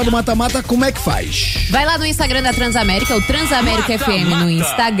participar do Mata-Mata, como é que faz? Vai lá no Instagram da Transamérica, o Transamérica FM no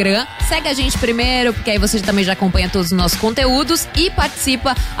Instagram. Segue a gente primeiro, porque aí você também já acompanha todos os nossos conteúdos e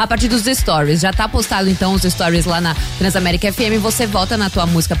participa a partir dos stories. Já tá postado então os stories lá na Transamérica FM. Você vota na tua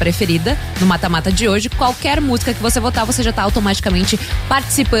música preferida no Mata-Mata de hoje. Qualquer música que você votar, você já tá automaticamente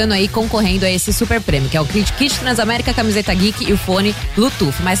participando aí, concorrendo a esse super prêmio, que é o Kit Transamérica, camiseta geek e o fone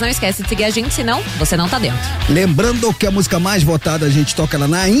Bluetooth. Mas não esquece de seguir a gente, senão você não tá dentro. Lembrando que a música mais votada, a gente toca ela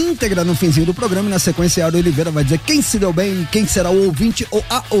na íntegra no finzinho do programa, e na sequência a Yara Oliveira vai dizer quem se deu bem, quem será o ouvinte ou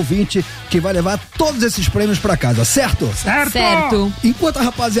a ouvinte que vai levar todos esses prêmios pra casa, certo? Certo. Enquanto a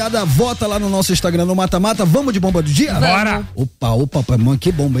rapaziada vota lá no nosso Instagram no Mata-Mata, vamos de bomba do dia? Bora! Opa, mano,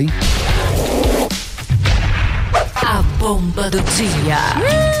 que bomba, hein? A bomba do dia.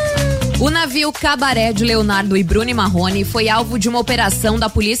 O navio Cabaré de Leonardo e Bruni Marrone foi alvo de uma operação da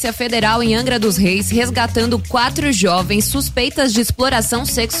Polícia Federal em Angra dos Reis, resgatando 4 jovens suspeitas de exploração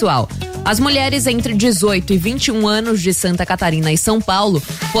sexual. As mulheres entre 18 e 21 anos de Santa Catarina e São Paulo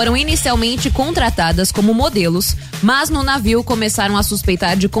foram inicialmente contratadas como modelos, mas no navio começaram a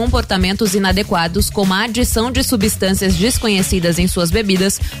suspeitar de comportamentos inadequados, como a adição de substâncias desconhecidas em suas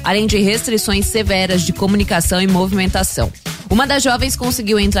bebidas, além de restrições severas de comunicação e movimentação. Uma das jovens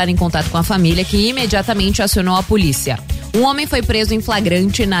conseguiu entrar em contato com a família, que imediatamente acionou a polícia. Um homem foi preso em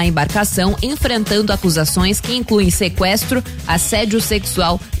flagrante na embarcação, enfrentando acusações que incluem sequestro, assédio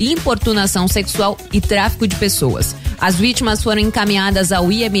sexual, importunação sexual e tráfico de pessoas. As vítimas foram encaminhadas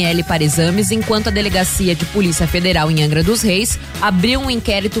ao IML para exames, enquanto a Delegacia de Polícia Federal em Angra dos Reis abriu um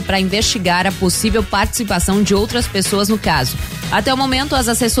inquérito para investigar a possível participação de outras pessoas no caso. Até o momento, as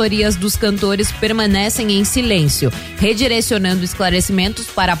assessorias dos cantores permanecem em silêncio, redirecionando esclarecimentos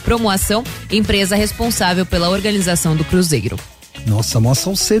para a Promoção, empresa responsável pela organização do cruzeiro. Nossa, mó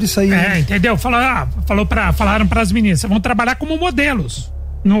salseiro isso aí. Entendeu? Falaram pras meninas, vão trabalhar como modelos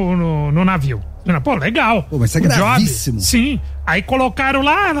no navio. Pô, legal. Pô, mas isso é gravíssimo. Job. Sim. Aí colocaram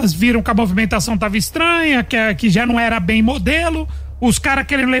lá, elas viram que a movimentação tava estranha, que já não era bem modelo. Os caras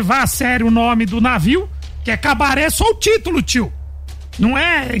querem levar a sério o nome do navio, que é cabaré, só o título, tio. Não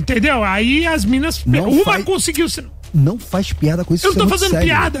é, entendeu? Aí as minas, conseguiu... Não faz piada com isso. Eu não tô fazendo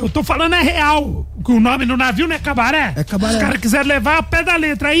piada, eu tô falando é real. O nome do navio não é cabaré? É cabaré. Os caras quiseram levar a pé da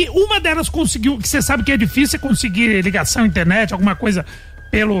letra. Aí uma delas conseguiu, que você sabe que é difícil conseguir ligação, internet, alguma coisa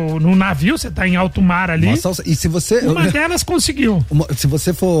no navio, você tá em alto mar ali. Nossa, e se você... Uma delas conseguiu. Se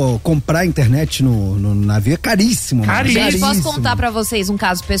você for comprar internet no navio, é caríssimo. Gente, posso contar pra vocês um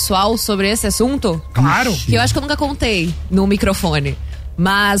caso pessoal sobre esse assunto? Claro. Que eu acho que eu nunca contei no microfone.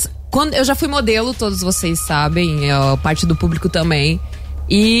 Mas quando eu já fui modelo, todos vocês sabem, parte do público também.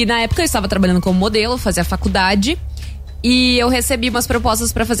 E na época eu estava trabalhando como modelo, fazia faculdade. E eu recebi umas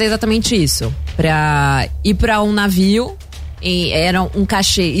propostas pra fazer exatamente isso. Pra ir pra um navio. Era um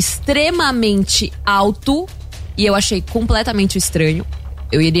cachê extremamente alto e eu achei completamente estranho.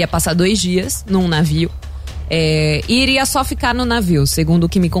 Eu iria passar 2 dias num navio e iria só ficar no navio, segundo o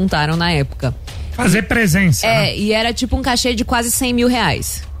que me contaram na época. Fazer presença. Né? E era tipo um cachê de quase 100 mil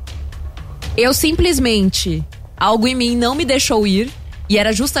reais. Eu simplesmente, algo em mim não me deixou ir e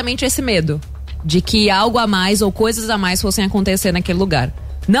era justamente esse medo de que algo a mais ou coisas a mais fossem acontecer naquele lugar.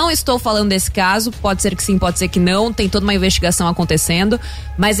 Não estou falando desse caso, pode ser que sim, pode ser que não, tem toda uma investigação acontecendo,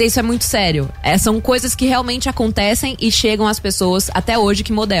 mas isso é muito sério. São coisas que realmente acontecem e chegam às pessoas até hoje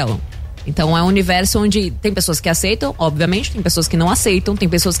que modelam. Então é um universo onde tem pessoas que aceitam, obviamente, tem pessoas que não aceitam, tem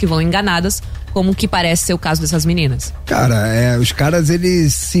pessoas que vão enganadas, como que parece ser o caso dessas meninas. Cara, os caras,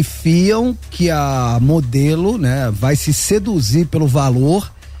 eles se fiam que a modelo, né, vai se seduzir pelo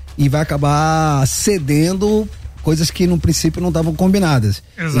valor e vai acabar cedendo coisas que no princípio não estavam combinadas.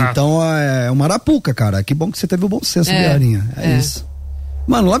 Exato. Então é uma arapuca, cara. Que bom que você teve o bom senso, Viarinha. É isso.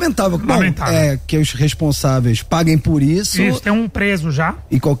 Mano, lamentável. Bom, que os responsáveis paguem por isso. Isso, tem um preso já.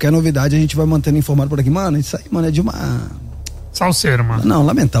 E qualquer novidade a gente vai mantendo informado por aqui. Mano, isso aí, mano, é de uma... Salseiro, mano. Não,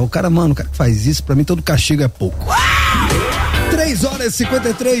 lamentável. O cara que faz isso, pra mim todo castigo é pouco.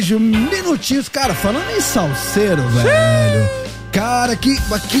 3h53 minutinhos. Cara, falando em salseiro, velho. Cara, que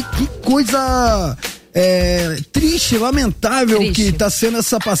coisa... triste, lamentável que tá sendo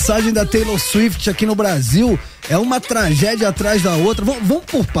essa passagem da Taylor Swift aqui no Brasil. É uma tragédia atrás da outra. Vamos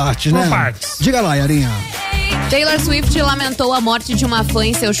por partes, né? Por partes. Diga lá, Yarinha. Taylor Swift lamentou a morte de uma fã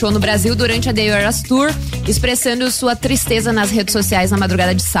em seu show no Brasil durante a The Eras Tour, expressando sua tristeza nas redes sociais na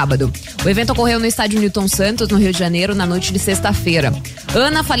madrugada de sábado. O evento ocorreu no estádio Newton Santos, no Rio de Janeiro, na noite de sexta-feira.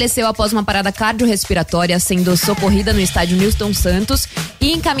 Ana faleceu após uma parada cardiorrespiratória, sendo socorrida no estádio Newton Santos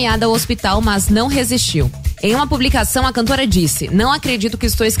e encaminhada ao hospital, mas não resistiu. Em uma publicação, a cantora disse: "Não acredito que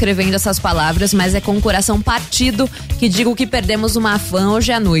estou escrevendo essas palavras, mas é com o coração partido que digo que perdemos uma fã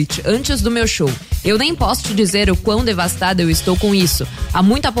hoje à noite, antes do meu show. Eu nem posso te dizer o quão devastada eu estou com isso. Há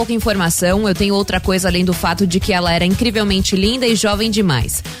muita pouca informação, eu tenho outra coisa além do fato de que ela era incrivelmente linda e jovem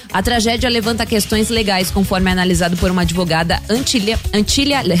demais. A tragédia levanta questões legais, conforme analisado por uma advogada Antília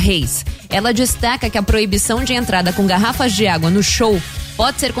Reis. Ela destaca que a proibição de entrada com garrafas de água no show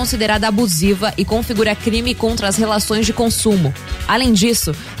pode ser considerada abusiva e configura crime contra as relações de consumo. Além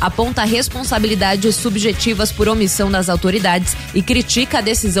disso, aponta responsabilidades subjetivas por omissão das autoridades e critica a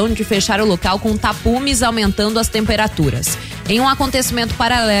decisão de fechar o local com tapumes, aumentando as temperaturas. Em um acontecimento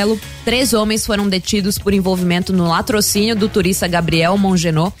paralelo, 3 homens foram detidos por envolvimento no latrocínio do turista Gabriel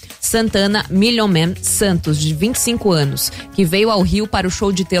Mongenot Santana Milhomen Santos, de 25 anos, que veio ao Rio para o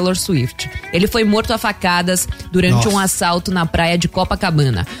show de Taylor Swift. Ele foi morto a facadas durante um assalto na praia de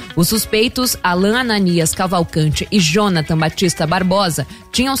Copacabana. Os suspeitos, Alan Ananias Cavalcante e Jonathan Batista Barbosa,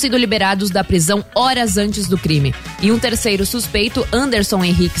 tinham sido liberados da prisão horas antes do crime. E um terceiro suspeito, Anderson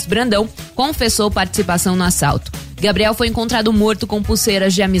Henriques Brandão, confessou participação no assalto. Gabriel foi encontrado morto com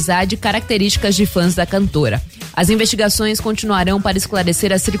pulseiras de amizade características de fãs da cantora. As investigações continuarão para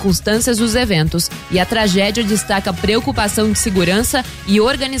esclarecer as circunstâncias dos eventos e a tragédia destaca preocupação de segurança e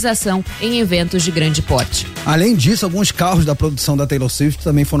organização em eventos de grande porte. Além disso, alguns carros da produção da Taylor Swift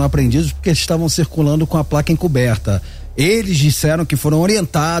também foram apreendidos porque estavam circulando com a placa encoberta. Eles disseram que foram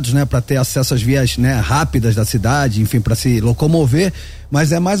orientados, né, para ter acesso às vias, né, rápidas da cidade, enfim, para se locomover,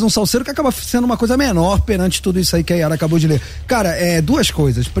 mas é mais um salseiro que acaba sendo uma coisa menor perante tudo isso aí que a Yara acabou de ler. Cara, duas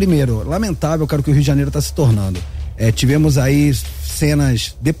coisas. Primeiro, lamentável, cara, o que o Rio de Janeiro está se tornando. Tivemos aí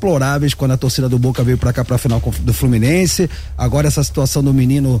cenas deploráveis quando a torcida do Boca veio pra cá pra final do Fluminense. Agora essa situação do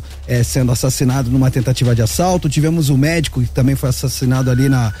menino sendo assassinado numa tentativa de assalto. Tivemos o médico que também foi assassinado ali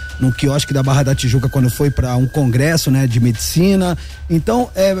no quiosque da Barra da Tijuca quando foi pra um congresso, né, de medicina. Então,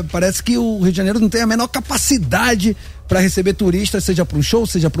 parece que o Rio de Janeiro não tem a menor capacidade para receber turistas, seja para um show,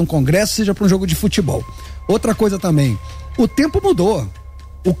 seja para um congresso, seja para um jogo de futebol. Outra coisa também, o tempo mudou,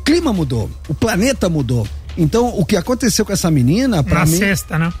 o clima mudou, o planeta mudou. Então, o que aconteceu com essa menina, pra mim,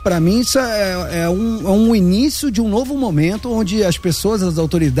 sexta, né? Pra mim isso é um início de um novo momento onde as pessoas, as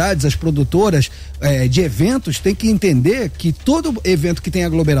autoridades, as produtoras de eventos têm que entender que todo evento que tenha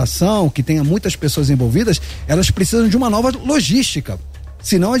aglomeração, que tenha muitas pessoas envolvidas, elas precisam de uma nova logística.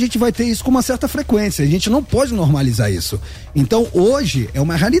 Senão a gente vai ter isso com uma certa frequência. A gente não pode normalizar isso. Então hoje é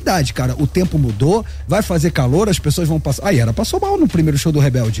uma realidade, cara. O tempo mudou, vai fazer calor, as pessoas vão passar. A Yara passou mal no primeiro show do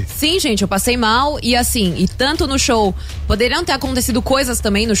Rebelde. Sim, gente, eu passei mal e assim, e tanto no show, poderiam ter acontecido coisas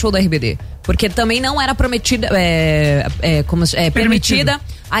também no show do RBD. Porque também não era prometida, permitida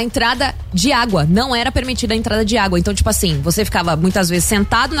a entrada de água. Não era permitida a entrada de água. Então, tipo assim, você ficava muitas vezes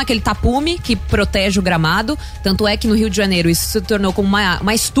sentado naquele tapume que protege o gramado. Tanto é que no Rio de Janeiro isso se tornou como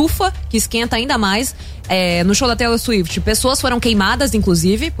uma estufa que esquenta ainda mais. No show da Taylor Swift, pessoas foram queimadas,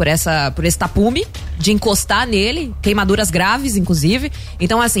 inclusive, por esse tapume, de encostar nele, queimaduras graves, inclusive.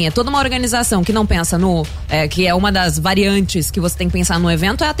 Então, assim, é toda uma organização que não pensa que é uma das variantes que você tem que pensar no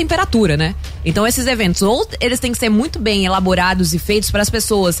evento, é a temperatura, né? Então, esses eventos, ou eles têm que ser muito bem elaborados e feitos para as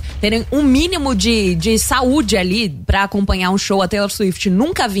pessoas terem um mínimo de saúde ali para acompanhar um show. A Taylor Swift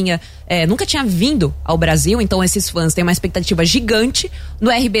nunca tinha vindo ao Brasil, então esses fãs têm uma expectativa gigante. No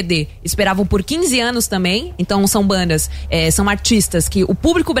RBD, esperavam por 15 anos também, então são bandas, são artistas que o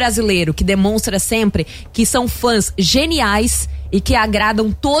público brasileiro, que demonstra sempre que são fãs geniais e que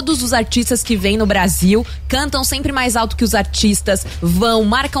agradam todos os artistas que vêm no Brasil, cantam sempre mais alto que os artistas,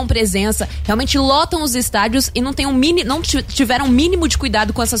 marcam presença, realmente lotam os estádios e não tiveram um mínimo de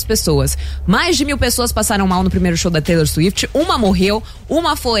cuidado com essas pessoas. Mais de 1.000 pessoas passaram mal no primeiro show da Taylor Swift, uma morreu,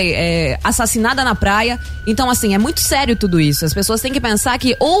 uma foi assassinada na praia. Então, assim, é muito sério tudo isso. As pessoas têm que pensar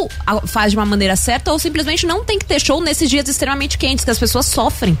que ou faz de uma maneira certa ou simplesmente não tem que ter show nesses dias extremamente quentes, que as pessoas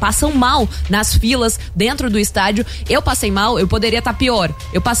sofrem, passam mal nas filas, dentro do estádio. Eu passei mal, eu poderia estar pior.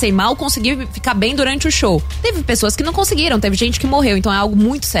 Eu passei mal, consegui ficar bem durante o show. Teve pessoas que não conseguiram, teve gente que morreu, então é algo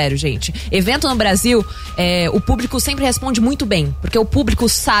muito sério, gente. Evento no Brasil, o público sempre responde muito bem, porque o público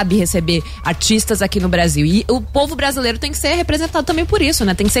sabe receber artistas aqui no Brasil, e o povo brasileiro tem que ser representado também por isso,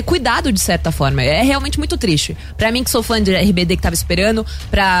 né? Tem que ser cuidado de certa forma. É realmente muito triste. Pra mim, que sou fã de RBD, que tava esperando,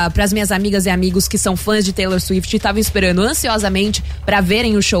 pras minhas amigas e amigos que são fãs de Taylor Swift, estavam esperando ansiosamente pra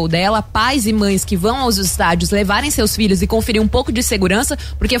verem o show dela, pais e mães que vão aos estádios levarem seus filhos e conferir um pouco de segurança,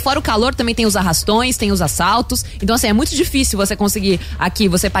 porque fora o calor também tem os arrastões, tem os assaltos. Então, assim, é muito difícil você conseguir aqui,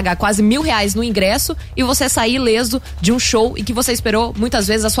 você pagar quase R$1.000 no ingresso e você sair ileso de um show e que você esperou muitas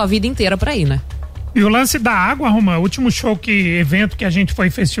vezes a sua vida inteira pra ir, né? E o lance da água, Roma, o último evento que a gente foi,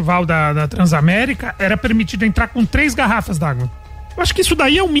 festival da Transamérica, era permitido entrar com 3 garrafas d'água. Eu acho que isso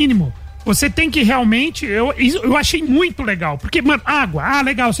daí é o mínimo. Você tem que realmente, eu achei muito legal, porque, mano, água,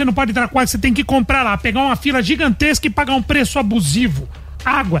 legal, você não pode entrar com água, você tem que comprar lá, pegar uma fila gigantesca e pagar um preço abusivo.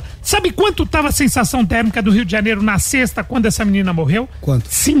 Água. Sabe quanto tava a sensação térmica do Rio de Janeiro na sexta, quando essa menina morreu? Quanto?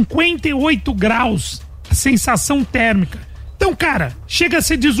 58 graus, a sensação térmica. Então, cara, chega a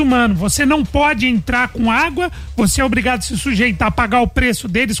ser desumano. Você não pode entrar com água, você é obrigado a se sujeitar a pagar o preço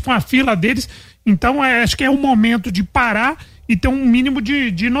deles, com a fila deles. Então, acho que é o momento de parar e ter um mínimo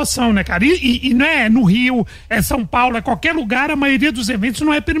de noção, né, cara? E não é no Rio, é São Paulo, é qualquer lugar, a maioria dos eventos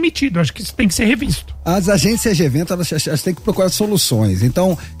não é permitido. Acho que isso tem que ser revisto. As agências de evento, elas têm que procurar soluções.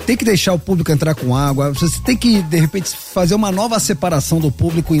 Então, tem que deixar o público entrar com água. Você tem que, de repente, fazer uma nova separação do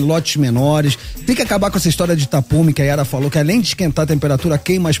público em lotes menores. Tem que acabar com essa história de tapume que a Yara falou, que além de esquentar a temperatura,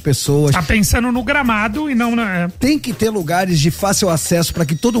 queima as pessoas. Tá pensando no gramado e não na... Tem que ter lugares de fácil acesso para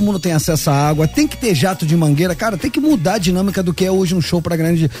que todo mundo tenha acesso à água. Tem que ter jato de mangueira. Cara, tem que mudar a dinâmica do que é hoje um show pra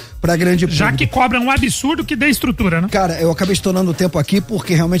grande público. Já que cobra um absurdo que dê estrutura, né? Cara, eu acabei estourando o tempo aqui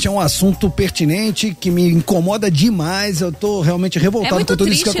porque realmente é um assunto pertinente que me incomoda demais. Eu tô realmente revoltado com tudo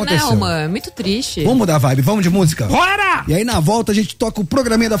isso que aconteceu. É muito triste, né, muito triste. Vamos mudar a vibe, vamos de música? Bora! E aí na volta a gente toca o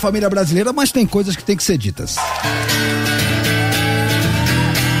programinha da família brasileira, mas tem coisas que tem que ser ditas.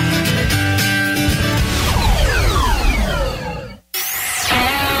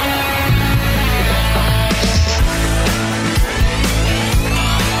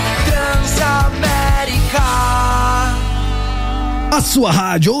 sua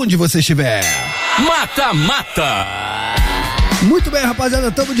rádio, onde você estiver. Mata Mata. Muito bem, rapaziada,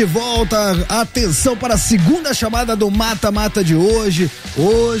 estamos de volta. Atenção para a segunda chamada do Mata Mata de hoje.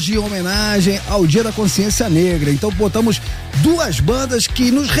 Hoje, em homenagem ao Dia da Consciência Negra. Então, botamos duas bandas que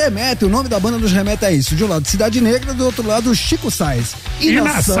nos remetem, o nome da banda nos remete a isso. De um lado, Cidade Negra, do outro lado, Chico Sainz. E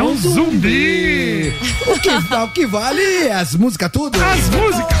Nação Zumbi. O que vale é as músicas tudo? As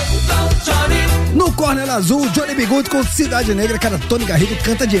músicas. No Corner Azul, Johnny Biguto com Cidade Negra. Cara, Tony Garrido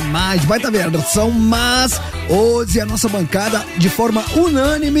canta demais, baita versão, mas hoje a nossa bancada, de forma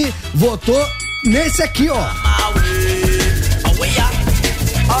unânime, votou nesse aqui, ó.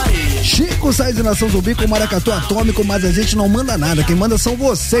 Chico Sainz e Nação Zumbi com Maracatu Atômico, mas a gente não manda nada, quem manda são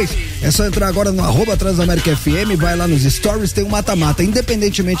vocês. É só entrar agora no @Transamérica FM, vai lá nos stories, tem um mata-mata.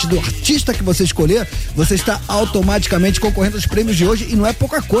 Independentemente do artista que você escolher, você está automaticamente concorrendo aos prêmios de hoje, e não é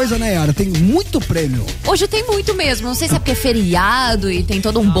pouca coisa, né, Yara? Tem muito prêmio. Hoje tem muito mesmo, não sei se é porque é feriado e tem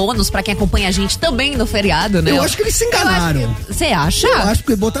todo um bônus pra quem acompanha a gente também no feriado, né? Eu acho que eles se enganaram. Você acha? Eu acho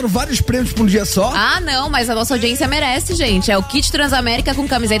que botaram vários prêmios por um dia só. Ah, não, mas a nossa audiência merece, gente. É o kit Transamérica com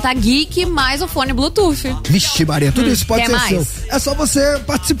camiseta Geek mais o fone Bluetooth. Vixe, Maria, tudo isso pode ser mais? seu. É só você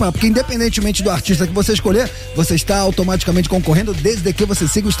participar, porque independentemente do artista que você escolher, você está automaticamente concorrendo, desde que você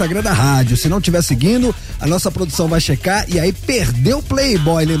siga o Instagram da rádio. Se não estiver seguindo, a nossa produção vai checar e aí perdeu o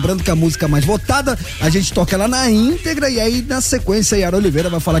Playboy. Lembrando que a música mais votada, a gente toca ela na íntegra e aí na sequência a Yara Oliveira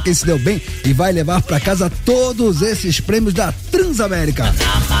vai falar quem se deu bem e vai levar pra casa todos esses prêmios da Transamérica.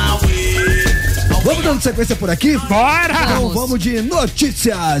 Vamos dando sequência por aqui? Bora! Então vamos de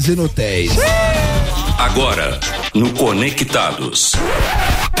notícias inúteis. Agora, no Conectados.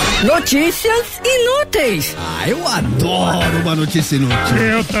 Notícias inúteis. Ah, eu adoro uma notícia inútil.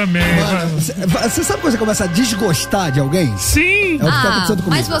 Eu também. Você sabe quando você começa a desgostar de alguém? Sim. É o que tá acontecendo comigo.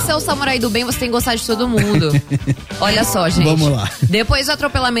 Mas você é o samurai do bem, você tem que gostar de todo mundo. Olha só, gente. Vamos lá. Depois do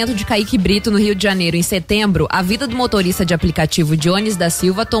atropelamento de Kaique Brito no Rio de Janeiro em setembro, a vida do motorista de aplicativo Dionis da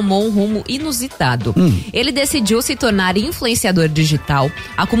Silva tomou um rumo inusitado. Ele decidiu se tornar influenciador digital,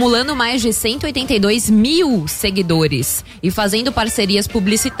 acumulando mais de 182 mil seguidores e fazendo parcerias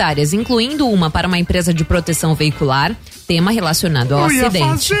publicitárias, incluindo uma para uma empresa de proteção veicular, tema relacionado ao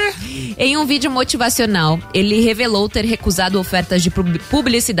acidente. Em um vídeo motivacional, ele revelou ter recusado ofertas de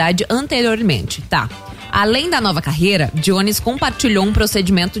publicidade anteriormente. Além da nova carreira, Dionis compartilhou um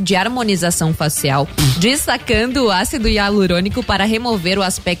procedimento de harmonização facial, destacando o ácido hialurônico para remover o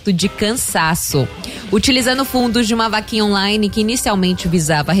aspecto de cansaço. Utilizando fundos de uma vaquinha online que inicialmente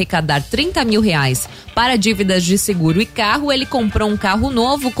visava arrecadar R$30 mil para dívidas de seguro e carro, ele comprou um carro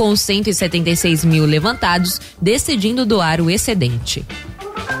novo com 176 mil levantados, decidindo doar o excedente.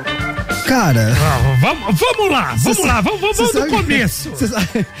 Cara, vamos lá, vamos do começo.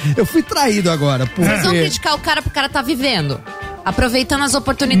 Eu fui traído agora. Vocês vão criticar o cara pro cara tá vivendo, aproveitando as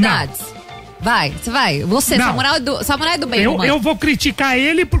oportunidades. Vai. Você, samurai do bem. Eu vou criticar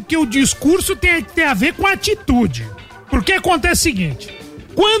ele porque o discurso tem a ver com a atitude. Porque acontece o seguinte,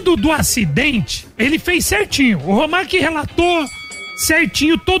 quando do acidente, ele fez certinho. O Romar que relatou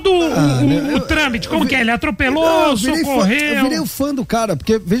certinho todo o trâmite. Como que é? Ele atropelou, socorreu. Eu virei o fã do cara,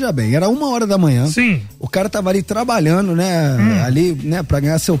 porque, veja bem, era 1h da manhã. Sim. O cara tava ali trabalhando, né? Ali, né? Pra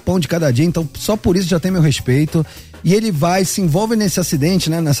ganhar seu pão de cada dia. Então, só por isso já tem meu respeito. E ele se envolve nesse acidente,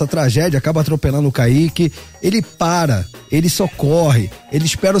 né? Nessa tragédia, acaba atropelando o Kaique. Ele para, ele socorre, ele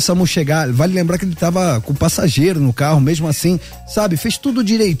espera o SAMU chegar. Vale lembrar que ele tava com passageiro no carro, mesmo assim, sabe? Fez tudo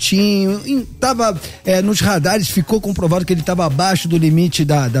direitinho, tava nos radares, ficou comprovado que ele tava abaixo do limite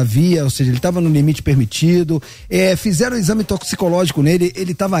da via, ou seja, ele tava no limite permitido. Fizeram o exame toxicológico nele,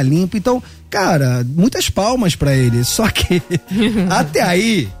 ele tava limpo. Então, cara, muitas palmas pra ele. Só que até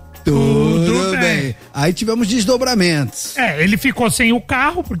aí tudo bem. Aí tivemos desdobramentos. Ele ficou sem o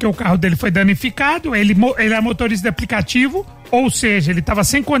carro, porque o carro dele foi danificado. Ele é motorista de aplicativo, ou seja, ele estava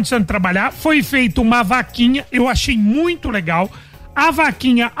sem condição de trabalhar. Foi feita uma vaquinha, eu achei muito legal. A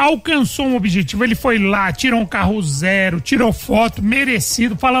vaquinha alcançou um objetivo. Ele foi lá, tirou um carro zero, tirou foto,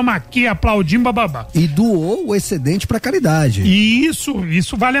 merecido. Falamos aqui, aplaudimos, bababá. E doou o excedente pra caridade.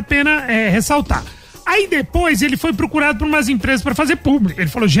 Isso vale a pena ressaltar. Aí depois ele foi procurado por umas empresas para fazer público. Ele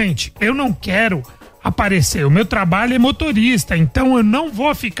falou, gente, eu não quero aparecer, o meu trabalho é motorista, então eu não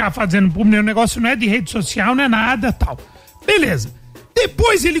vou ficar fazendo público, o negócio não é de rede social, não é nada, tal. Beleza.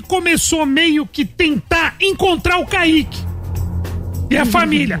 Depois ele começou meio que tentar encontrar o Kaique. E a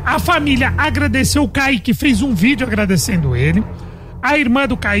família agradeceu o Kaique, fez um vídeo agradecendo ele. A irmã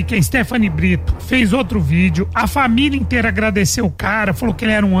do Kaique, a Stephanie Brito, fez outro vídeo. A família inteira agradeceu o cara, falou que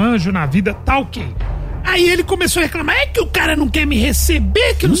ele era um anjo na vida, tá ok. Aí ele começou a reclamar, é que o cara não quer me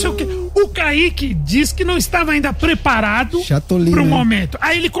receber, que não sei o quê. O Kaique disse que não estava ainda preparado pro momento.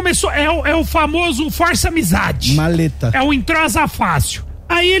 Aí ele começou, é o famoso força amizade. Maleta. É o entrosa fácil.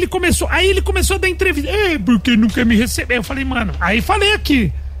 Aí ele começou a dar entrevista. Porque não quer me receber. Eu falei, mano, aí falei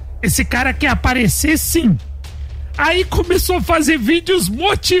aqui. Esse cara quer aparecer sim. Aí começou a fazer vídeos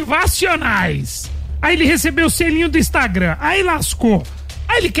motivacionais. Aí ele recebeu o selinho do Instagram. Aí lascou.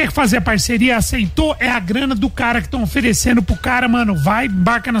 Aí ele quer fazer a parceria, aceitou, é a grana do cara que estão oferecendo pro cara, mano, vai,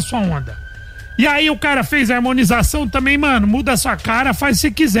 embarca na sua onda. E aí o cara fez a harmonização também, mano, muda a sua cara, faz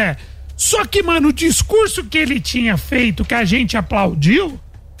se quiser. Só que, mano, o discurso que ele tinha feito, que a gente aplaudiu,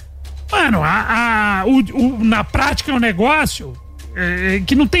 mano, na prática é um negócio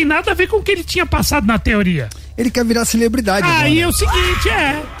que não tem nada a ver com o que ele tinha passado na teoria. Ele quer virar celebridade. Aí agora. É o seguinte,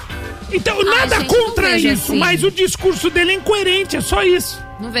 Então, nada gente, contra isso, assim. mas o discurso dele é incoerente, é só isso.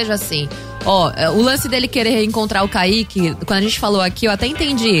 Não vejo assim. O lance dele querer reencontrar o Kaique, quando a gente falou aqui, eu até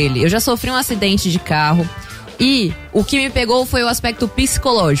entendi ele. Eu já sofri um acidente de carro e o que me pegou foi o aspecto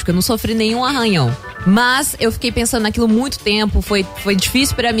psicológico. Eu não sofri nenhum arranhão. Mas eu fiquei pensando naquilo muito tempo, foi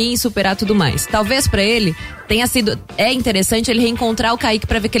difícil pra mim superar tudo mais. Talvez pra ele tenha sido, interessante ele reencontrar o Kaique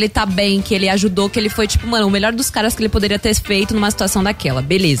pra ver que ele tá bem, que ele ajudou, que ele foi tipo, mano, o melhor dos caras que ele poderia ter feito numa situação daquela,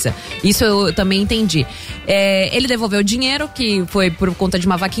 beleza. Isso eu também entendi. Ele devolveu o dinheiro, que foi por conta de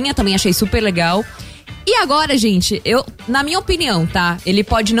uma vaquinha, também achei super legal. E agora, gente, na minha opinião, tá? Ele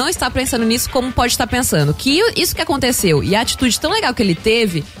pode não estar pensando nisso como pode estar pensando. Que isso que aconteceu e a atitude tão legal que ele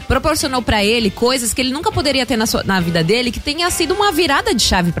teve proporcionou pra ele coisas que ele nunca poderia ter na vida dele, que tenha sido uma virada de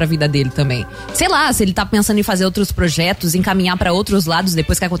chave pra vida dele também. Sei lá, se ele tá pensando em fazer outros projetos, encaminhar pra outros lados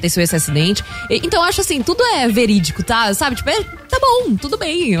depois que aconteceu esse acidente. Então eu acho assim, tudo é verídico, tá? Sabe? Tipo, tá bom, tudo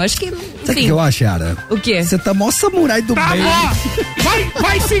bem. Eu acho que, enfim. Sabe o que eu acho, Yara? O quê? Você tá mó samurai do bem.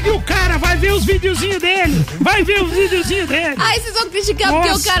 Vai seguir o cara, vai ver os videozinhos dele. Vai ver os videozinhos dele. Ai, vocês vão criticar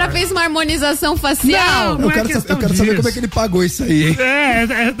porque o cara fez uma harmonização facial. Eu quero saber como é que ele pagou isso aí.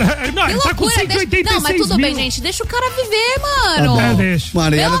 Não, ele tá com 186 Não, mas tudo bem, gente. Deixa o cara viver, mano. Tá bom. Deixa.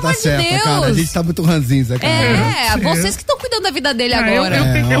 Mariana tá certa, cara. A gente tá muito ranzinza, cara. Vocês que estão cuidando da vida dele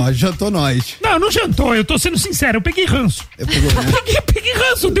agora. Jantou nós. Não jantou. Eu tô sendo sincero. Eu peguei ranço. Eu peguei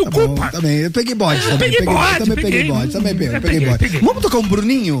ranço, deu culpa. Também. Eu peguei bode. Peguei bode. Peguei bode. Vamos tocar um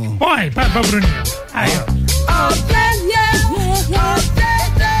Bruninho? Vai pra Bruninho. Aí, ó.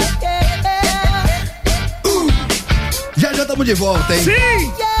 Já estamos de volta, hein?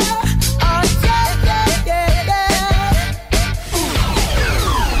 Sim!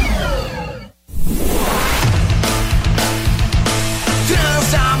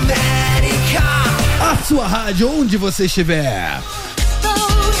 Transamérica, a sua rádio, onde você estiver.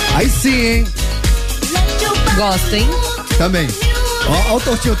 Aí sim, hein? Gosta, hein? Também. Ó o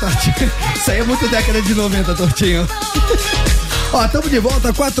Tortinho. Isso aí é muito década de 90, Tortinho. Ó, estamos de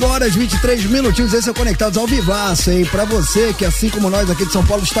volta, 4 horas 23 minutinhos. Esse é o Conectados ao Vivaço, hein? Pra você que, assim como nós aqui de São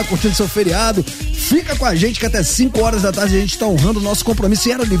Paulo, está curtindo seu feriado, fica com a gente que até 5 horas da tarde a gente está honrando o nosso compromisso.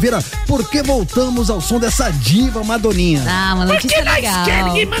 Yara Oliveira, por que voltamos ao som dessa diva Madoninha? Uma notícia legal. Porque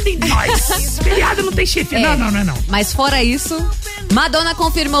ninguém manda em nós. Feriado não tem chifre. Não. Mas fora isso, Madonna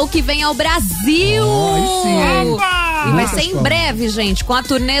confirmou que vem ao Brasil. E vai ser em breve, gente, com a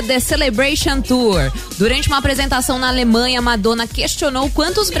turnê The Celebration Tour. Durante uma apresentação na Alemanha, Madonna questionou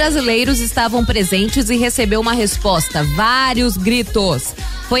quantos brasileiros estavam presentes e recebeu uma resposta: vários gritos.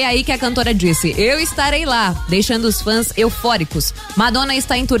 Foi aí que a cantora disse: eu estarei lá, deixando os fãs eufóricos. Madonna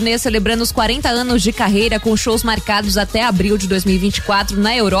está em turnê celebrando os 40 anos de carreira, com shows marcados até abril de 2024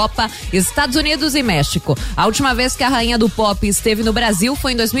 na Europa, Estados Unidos e México. A última vez que a rainha do pop esteve no Brasil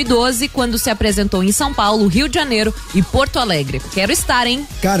foi em 2012, quando se apresentou em São Paulo, Rio de Janeiro e Porto Alegre. Quero estar, hein?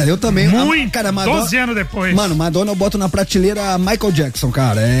 Cara, eu também. Cara, Madonna, 12 anos depois. Mano, Madonna eu boto na prateleira Michael Jackson,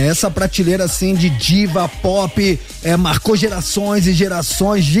 cara. É essa prateleira assim de diva pop, marcou gerações e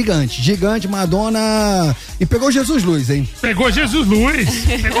gerações. Gigante, Madonna. E pegou Jesus Luz, hein? Pegou Jesus Luz.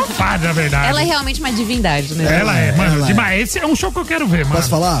 Pegou fada, na verdade. Ela é realmente uma divindade, né? Ela é, mano. Esse é um show que eu quero ver, mano.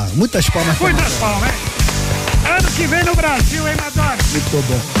 Posso falar? Muitas palmas. Muitas palmas, hein? Ano que vem no Brasil, hein, Madonna? Muito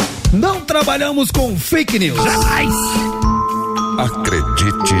bom. Não trabalhamos com fake news. Jamais.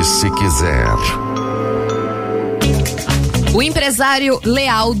 Acredite se quiser. O empresário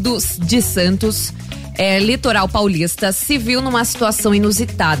Lealdo de Santos, litoral paulista, se viu numa situação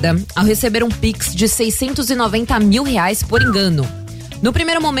inusitada ao receber um Pix de R$690 mil por engano. No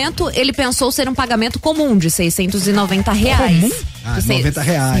primeiro momento, ele pensou ser um pagamento comum de R$690. Comum?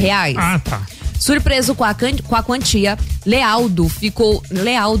 R$90. Ah, tá. Surpreso com a quantia, Lealdo ficou...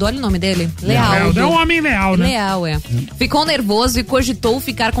 Lealdo, olha o nome dele. Lealdo. É um homem leal, né? Leal, é. Ficou nervoso e cogitou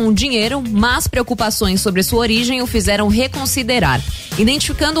ficar com o dinheiro, mas preocupações sobre sua origem o fizeram reconsiderar.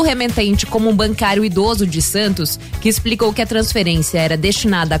 Identificando o remetente como um bancário idoso de Santos, que explicou que a transferência era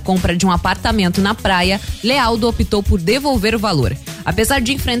destinada à compra de um apartamento na praia, Lealdo optou por devolver o valor. Apesar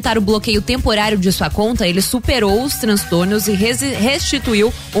de enfrentar o bloqueio temporário de sua conta, ele superou os transtornos e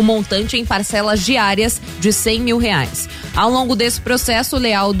restituiu o montante em parcelas diárias de R$100 mil. Ao longo desse processo,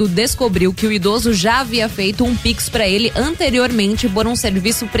 Lealdo descobriu que o idoso já havia feito um Pix para ele anteriormente por um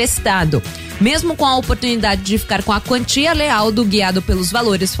serviço prestado. Mesmo com a oportunidade de ficar com a quantia, Lealdo, guiado pelos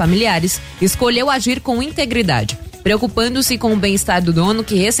valores familiares, escolheu agir com integridade, preocupando-se com o bem-estar do dono,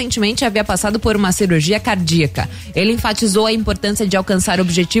 que recentemente havia passado por uma cirurgia cardíaca. Ele enfatizou a importância de alcançar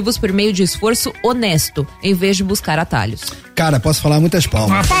objetivos por meio de esforço honesto, em vez de buscar atalhos. Cara, posso falar muitas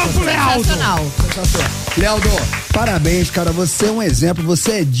palmas. Sensacional. Lealdo, parabéns, cara. Você é um exemplo,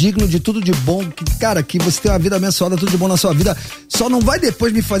 você é digno de tudo de bom. Cara, que você tem uma vida abençoada, tudo de bom na sua vida. Só não vai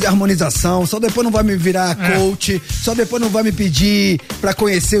depois me fazer harmonização, só depois não vai me virar coach, só depois não vai me pedir pra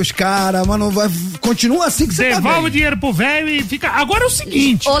conhecer os caras, mas não vai. Continua assim que você tá Devolve o dinheiro pro velho e fica. Agora é o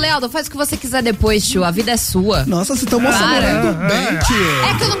seguinte. Ô, Lealdo, faz o que você quiser depois, tio. A vida é sua. Nossa, você tá morando bem, tio.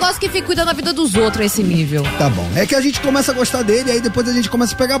 É que eu não gosto que fique cuidando da vida dos outros a esse nível. Tá bom. É que a gente começa a gostar dele, aí depois a gente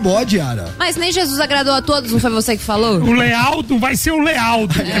começa a pegar bode, Yara. Mas nem Jesus agradou a todos, não foi você que falou? O Lealdo vai ser o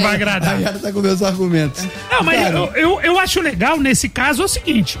Lealdo que vai agradar. A Yara tá com meus argumentos. Não, mas eu acho legal nesse caso é o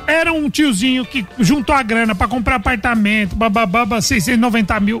seguinte: era um tiozinho que juntou a grana pra comprar apartamento, babababa,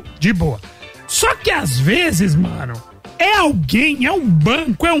 690 mil, de boa. Só que às vezes, mano, é alguém, é um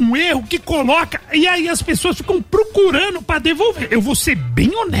banco, é um erro que coloca, e aí as pessoas ficam procurando pra devolver. Eu vou ser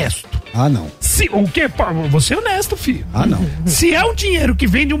bem honesto. Ah, não. O quê? Vou ser honesto, filho. Ah, não. Se é um dinheiro que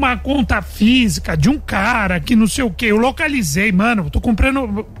vem de uma conta física, de um cara que não sei o quê, eu localizei, mano, tô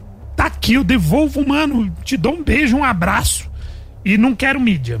comprando, tá aqui, eu devolvo, mano, te dou um beijo, um abraço, e não quero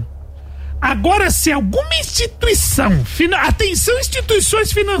mídia. Agora, se alguma instituição, atenção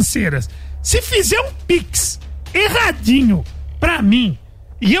instituições financeiras, se fizer um Pix erradinho pra mim,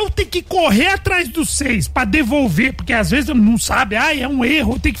 e eu ter que correr atrás dos 6 pra devolver, porque às vezes eu não sabe, é um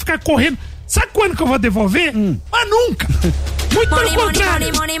erro, eu tenho que ficar correndo. Sabe quando que eu vou devolver? Mas nunca. Muito pelo contrário.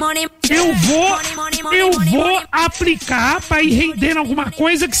 Eu vou aplicar pra ir rendendo alguma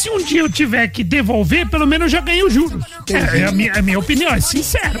coisa que se um dia eu tiver que devolver, pelo menos eu já ganhei os juros. É a minha opinião, é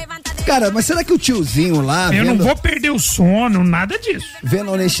sincero. Cara, mas será que o tiozinho lá... Eu não vou perder o sono, nada disso. Vendo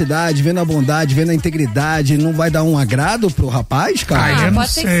a honestidade, vendo a bondade, vendo a integridade, não vai dar um agrado pro rapaz, cara? Pode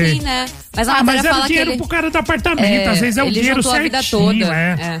ser que sim, né? Mas a matéria fala o dinheiro que pro cara do apartamento, às vezes é o dinheiro certinho. A vida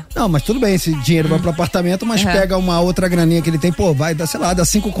toda. Não, mas tudo bem, esse dinheiro vai pro apartamento, mas pega uma outra graninha que ele tem, vai dar, sei lá, dá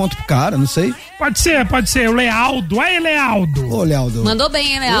 5 conto pro cara, não sei. Pode ser, o Lealdo, aí Lealdo. Ô, Lealdo. Mandou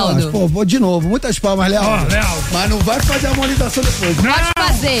bem, hein, Lealdo? Pô, de novo, muitas palmas, Lealdo. Lealdo. Mas não vai fazer a harmonização depois.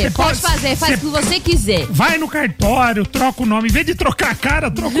 Pode fazer, faz o que você quiser. Vai no cartório, troca o nome, em vez de trocar a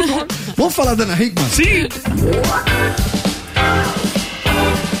cara, troca o nome. Vamos falar da Ana Hickman? Sim.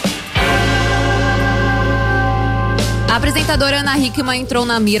 A apresentadora Ana Hickman entrou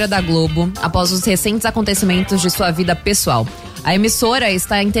na mira da Globo após os recentes acontecimentos de sua vida pessoal. A emissora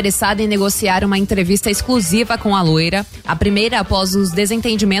está interessada em negociar uma entrevista exclusiva com a loira, a primeira após os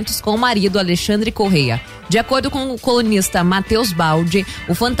desentendimentos com o marido Alexandre Correia. De acordo com o colunista Matheus Baldi,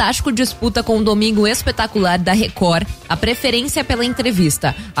 o Fantástico disputa com o Domingo Espetacular da Record a preferência pela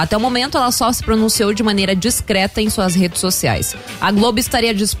entrevista. Até o momento, ela só se pronunciou de maneira discreta em suas redes sociais. A Globo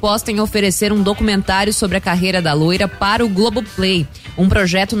estaria disposta em oferecer um documentário sobre a carreira da loira para o Globoplay, um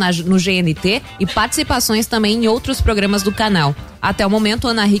projeto no GNT e participações também em outros programas do canal. Até o momento,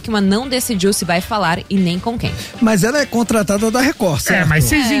 Ana Hickman não decidiu se vai falar e nem com quem. Mas ela é contratada da Record, certo? Mas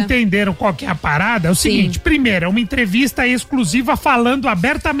vocês entenderam qual que é a parada? É o seguinte, primeiro, é uma entrevista exclusiva falando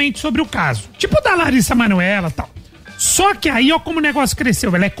abertamente sobre o caso. Tipo da Larissa Manoela e tal. Só que aí, ó como o negócio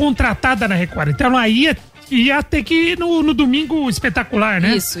cresceu. Ela é contratada na Record. Então ela ia ter que ir no Domingo Espetacular,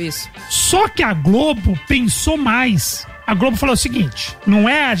 né? Isso. Só que a Globo pensou mais. A Globo falou o seguinte,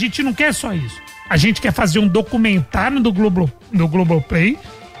 a gente não quer só isso. A gente quer fazer um documentário do Globoplay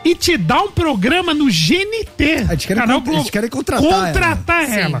e te dar um programa no GNT. A gente quer contratar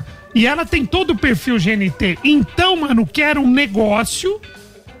ela. Sim. E ela tem todo o perfil GNT. Então, mano, que era um negócio,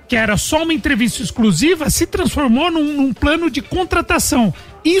 que era só uma entrevista exclusiva, se transformou num plano de contratação.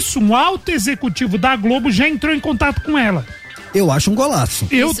 Isso, um alto executivo da Globo já entrou em contato com ela. Eu acho um golaço.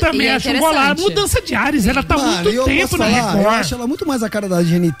 Eu também acho um golaço. Mudança de ares, ela tá muito tempo na Record. Eu acho ela muito mais a cara da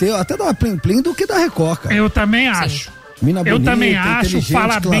GNT, até da Plim Plim, do que da Record, cara. Eu também acho. Mina bonita, eu também acho,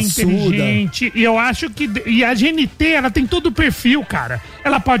 fala bem inteligente. E eu acho que. E a GNT, ela tem todo o perfil, cara.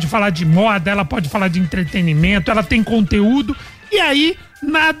 Ela pode falar de moda, ela pode falar de entretenimento, ela tem conteúdo. E aí,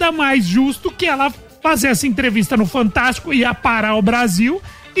 nada mais justo que ela fazer essa entrevista no Fantástico e aparar o Brasil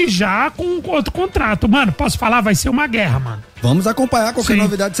e já com outro contrato. Mano, posso falar? Vai ser uma guerra, mano. Vamos acompanhar qualquer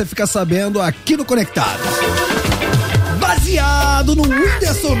novidade, você fica sabendo aqui no Conectados. Baseado no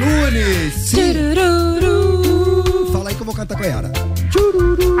Whindersson Nunes. Fala aí que eu vou cantar com a Yara.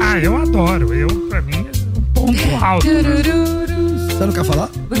 Eu adoro. Pra mim, é um ponto alto. Você não quer falar?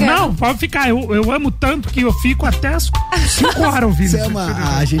 Não, pode ficar. Eu amo tanto que eu fico até as 5 horas ouvindo. Você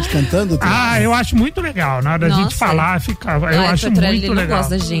ama a gente cantando? Eu acho muito legal. Na hora da gente falar, eu acho muito legal. Não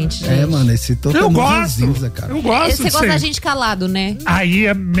gosta da gente. Mano, esse todo eu gosto. Cara. Eu gosto. Você gosta da gente calado, né? Aí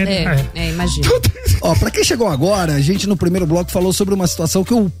imagina. Ó, pra quem chegou agora, a gente no primeiro bloco falou sobre uma situação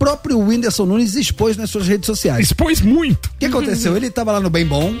que o próprio Whindersson Nunes expôs nas suas redes sociais. Expôs muito. O que aconteceu? Ele tava lá no Bem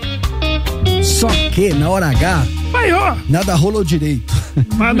Bom, só que na hora H, nada rolou direito.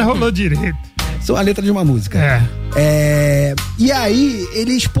 Nada rolou direito. Isso é a letra de uma música. E aí,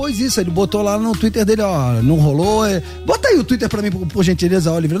 ele expôs isso, ele botou lá no Twitter dele, ó, não rolou. Bota aí o Twitter pra mim, por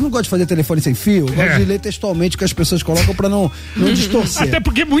gentileza, Oliver. Eu não gosto de fazer telefone sem fio, eu gosto de ler textualmente o que as pessoas colocam pra não distorcer. Até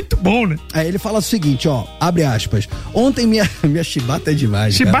porque é muito bom, né? Aí ele fala o seguinte, ó, abre aspas. Ontem minha chibata é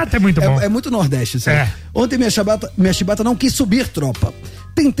demais, chibata é muito bom. É muito nordeste, sabe? Ontem minha chibata não quis subir, tropa.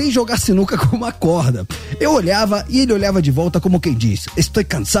 Tentei jogar sinuca com uma corda. Eu olhava e ele olhava de volta como quem diz: estou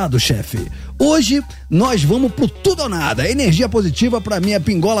cansado, chefe. Hoje nós vamos pro tudo ou nada. Energia positiva pra minha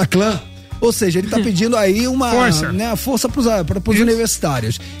pingola clã. Ou seja, ele tá pedindo aí uma força pros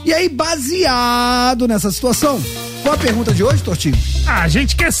universitários. E aí, baseado nessa situação, qual a pergunta de hoje, Tortinho? A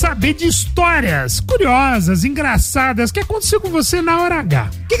gente quer saber de histórias curiosas, engraçadas. O que aconteceu com você na hora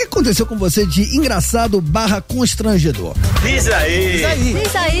H? O que aconteceu com você de engraçado / constrangedor? Diz aí. Diz aí.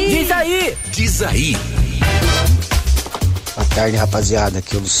 Diz aí. Diz aí. Diz aí. Boa tarde, rapaziada.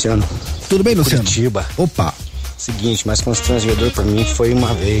 Aqui é o Luciano. Tudo bem, Luciano? Curitiba. Opa. Seguinte, mais constrangedor pra mim foi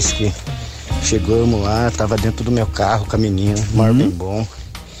uma vez que chegamos lá, tava dentro do meu carro com a menina, maior bem bom.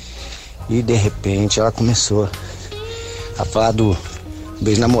 E de repente ela começou a falar do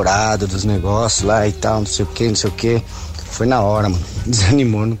ex-namorado, dos negócios lá e tal, não sei o que. Foi na hora, mano.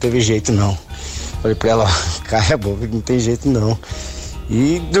 Desanimou, não teve jeito não. Falei pra ela, ó, cala a boca, não tem jeito não.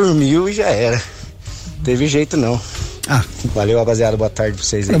 E dormiu e já era. Não teve jeito não. Valeu, rapaziada, boa tarde pra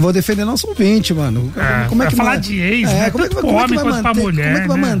vocês aí. Eu vou defender nosso ouvinte, mano. Como é que falar de ex, né? Como é que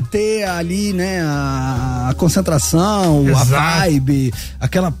vai manter ali, né, a concentração, a vibe,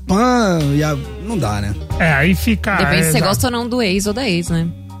 aquela não dá, né? Aí fica... Depende se você gosta ou não do ex ou da ex, né?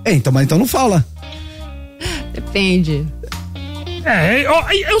 Então não fala. Depende.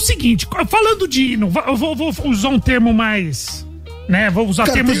 É o seguinte, falando de hino, eu vou usar um termo mais, né, vou usar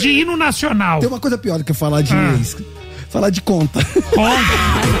termos de hino nacional. Tem uma coisa pior do que falar de ex. Falar de conta.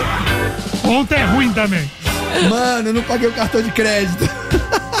 Conta é ruim também. Mano, eu não paguei o cartão de crédito.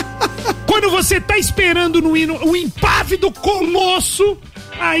 Quando você tá esperando no hino o impávido colosso,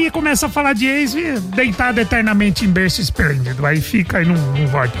 aí começa a falar de ex e deitado eternamente em berço esplêndido. Aí fica e não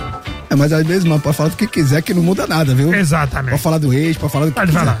volta. Mas às vezes, mano, pode falar do que quiser que não muda nada, viu? Exatamente. Pode falar do ex, pode falar do que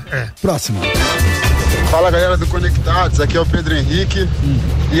quiser. Falar, Próximo. Fala, galera do Conectados, aqui é o Pedro Henrique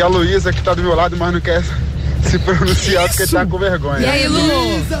e a Luísa que tá do meu lado, mas não quer se pronunciar porque tá com vergonha. E aí, Lu?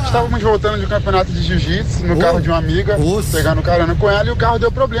 Estávamos voltando de um campeonato de jiu-jitsu no carro de uma amiga, pegando carona com ela, e o carro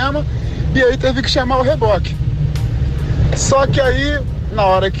deu problema e aí teve que chamar o reboque. Só que aí, na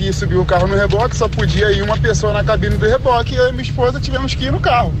hora que subiu o carro no reboque, só podia ir uma pessoa na cabine do reboque e eu e minha esposa tivemos que ir no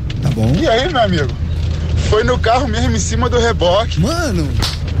carro. Tá bom. E aí, meu amigo? Foi no carro mesmo, em cima do reboque. Mano!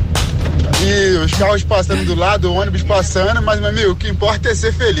 E os carros passando do lado, o ônibus passando, mas, meu amigo, o que importa é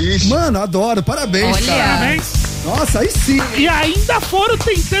ser feliz. Mano, adoro, parabéns, cara. Parabéns. Nossa, aí sim. E ainda foram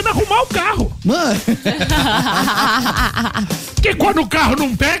tentando arrumar o carro. Mano. Porque quando o carro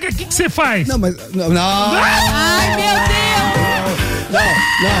não pega, o que você faz? Não, mas... Não. Ai, meu Deus.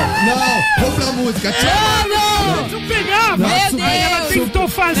 Não. Vou pra música. Não pegava. Meu Deus. Aí ela tentou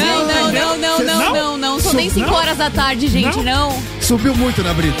fazer. Não. São nem 5 horas da tarde, gente, não. Subiu muito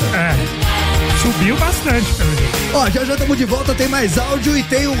na brita. Subiu bastante, pelo jeito. Ó, já estamos de volta, tem mais áudio e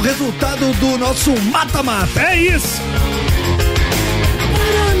tem o resultado do nosso mata-mata. É isso.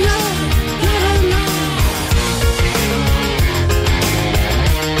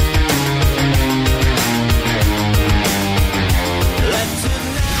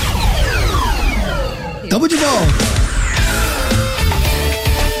 Tamo de volta.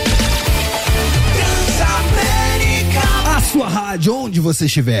 A sua rádio, onde você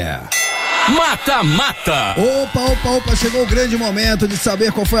estiver. Mata-mata. Opa, chegou o grande momento de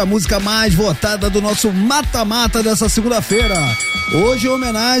saber qual foi a música mais votada do nosso mata-mata dessa segunda-feira. Hoje, em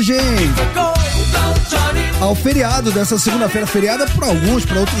homenagem ao feriado dessa segunda-feira. Feriado para alguns,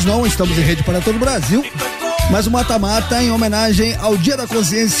 para outros não. Estamos em rede para todo o Brasil. Mas o mata-mata em homenagem ao Dia da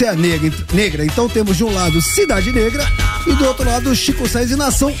Consciência Negra. Então temos de um lado Cidade Negra e do outro lado Chico Sainz e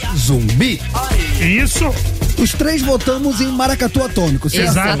Nação Zumbi. Isso. Os três votamos em Maracatu Atômico, certo?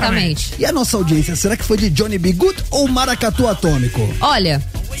 Exatamente. E a nossa audiência, será que foi de Johnny B. Good ou Maracatu Atômico? Olha,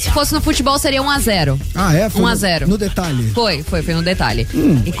 se fosse no futebol seria 1-0. Ah, é? Foi 1-0. No detalhe? Foi no detalhe.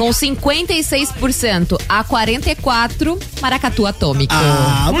 E com 56% a 44%, Maracatu Atômico.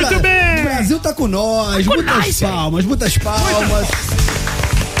 Ah, muito bem! O Brasil tá com nós. Muitas palmas.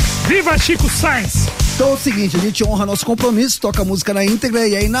 Viva Chico Sainz! Então é o seguinte, a gente honra nosso compromisso, toca a música na íntegra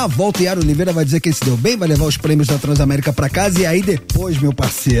e aí na volta Yara Oliveira vai dizer quem se deu bem, vai levar os prêmios da Transamérica pra casa e aí depois, meu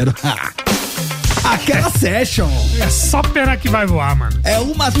parceiro, aquela session. É só pena que vai voar, mano. É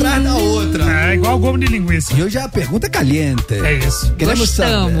uma atrás da outra. É igual gomo de linguiça. E hoje a pergunta é caliente. É isso. Queremos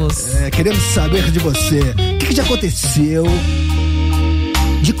saber de você, o que já aconteceu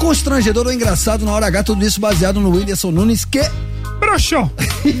de constrangedor ou engraçado na hora H, tudo isso baseado no Whindersson Nunes que... broxou.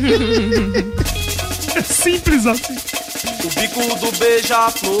 É simples assim. O bico do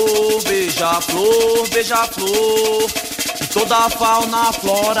beija-flor, beija-flor, beija-flor. E toda a fauna, a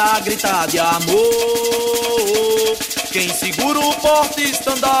flora grita de amor. Quem segura o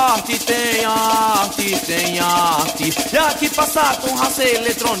porta-estandarte tem arte, tem arte. E aqui passa com raça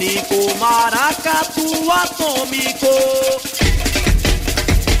eletrônico, maracatu atômico.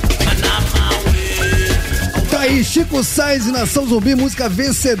 Tá aí, Chico Sainz e Nação Zumbi, música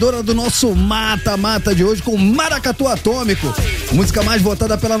vencedora do nosso mata-mata de hoje com Maracatu Atômico, música mais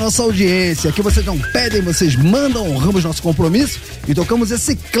votada pela nossa audiência. Aqui vocês não pedem, vocês mandam, honramos nosso compromisso e tocamos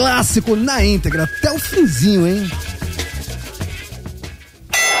esse clássico na íntegra até o finzinho, hein?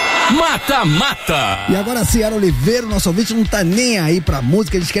 Mata-mata. E agora sim, Yara Oliveira, nosso ouvinte não tá nem aí pra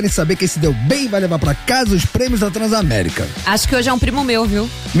música, eles querem saber quem se deu bem vai levar pra casa os prêmios da Transamérica. Acho que hoje é um primo meu, viu?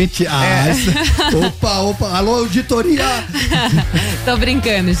 Mentira. Opa, alô, auditoria. Tô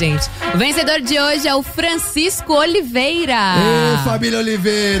brincando, gente. O vencedor de hoje é o Francisco Oliveira. Ô, família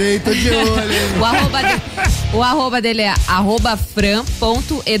Oliveira, hein? Tô de olho, hein? O arroba dele é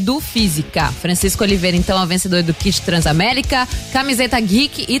 @fran.edufísica. Francisco Oliveira, então, é o vencedor do kit Transamérica, camiseta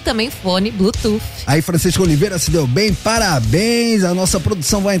geek e também fone Bluetooth. Aí, Francisco Oliveira se deu bem, parabéns. A nossa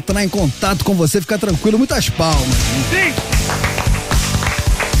produção vai entrar em contato com você, fica tranquilo, muitas palmas. Sim.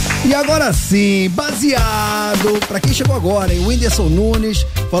 E agora sim, baseado, pra quem chegou agora, o Whindersson Nunes,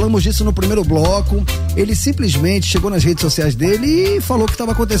 falamos disso no primeiro bloco, ele simplesmente chegou nas redes sociais dele e falou o que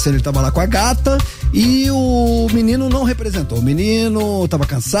estava acontecendo. Ele estava lá com a gata e o menino não representou. O menino estava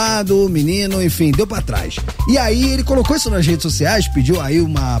cansado, o menino, enfim, deu pra trás. E aí ele colocou isso nas redes sociais, pediu aí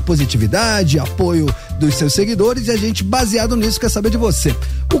uma positividade, apoio dos seus seguidores e a gente, baseado nisso, quer saber de você.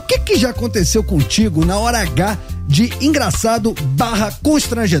 O que já aconteceu contigo na hora H de engraçado /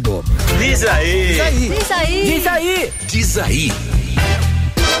 constrangedor? Diz aí.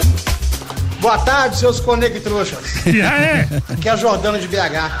 Boa tarde, seus conectrouxas. E aí? Aqui é a Jordana de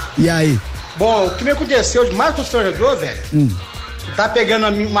BH. E aí? Bom, o que me aconteceu de mais constrangedor, velho, tá pegando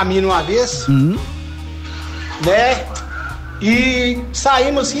uma mina uma vez, né? E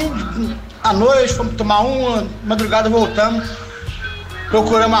saímos assim, à noite, fomos tomar uma, madrugada voltamos.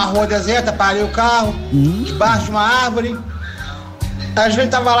 Procuramos a rua deserta, parei o carro, debaixo de uma árvore. A gente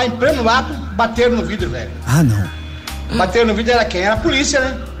tava lá em pleno ato, bateram no vidro, velho. Ah, não. Bateram no vidro era quem? Era a polícia,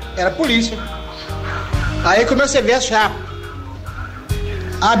 né? Era a polícia. Aí comecei a ver a chapa.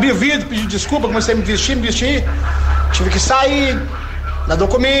 Abri o vidro, pedi desculpa, comecei a me vestir. Tive que sair, dar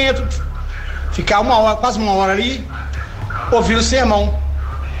documento, ficar quase uma hora ali, ouvir o sermão.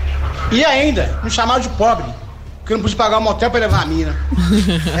 E ainda, me chamaram de pobre, porque eu não pude pagar o motel pra levar a mina.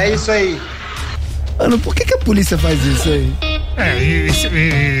 É isso aí. Mano, por que a polícia faz isso aí?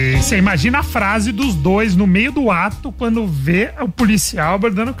 Você imagina a frase dos dois no meio do ato quando vê o policial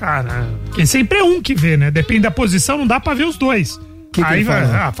abordando o cara. Porque sempre é um que vê, né? Depende da posição, não dá pra ver os dois. Aí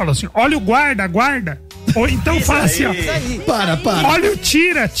fala assim, olha o guarda. Ou então fala assim, ó. Para. Olha o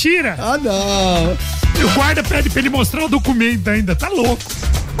tira. Ah, não. E o guarda pede pra ele mostrar o documento ainda, tá louco.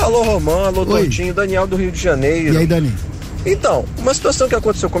 Alô, Romão, alô, Tontinho, Daniel do Rio de Janeiro. E aí, Dani? Então, uma situação que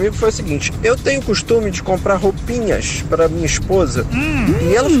aconteceu comigo foi a seguinte: eu tenho o costume de comprar roupinhas para minha esposa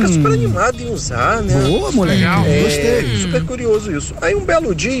e ela fica super animada em usar, né? Boa, moleque. Gostei. Super curioso isso. Aí um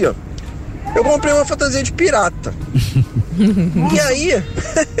belo dia, eu comprei uma fantasia de pirata. E aí,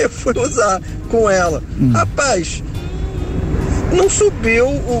 eu fui usar com ela. Rapaz, Não subiu,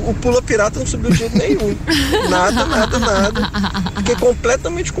 o Pula Pirata não subiu de jeito nenhum. Nada. Fiquei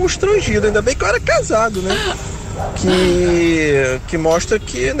completamente constrangido. Ainda bem que eu era casado, né? Que mostra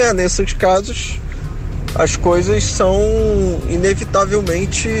que, né, nesses casos, as coisas são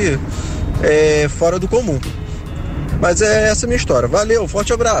inevitavelmente fora do comum. Mas é essa a minha história. Valeu,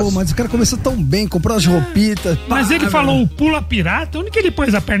 forte abraço. Pô, mas o cara começou tão bem, comprou as roupitas. Mas ele falou o Pula Pirata, onde que ele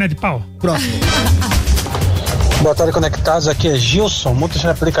pôs a perna de pau? Próximo. Boa tarde, Conectados. Aqui é Gilson, motorista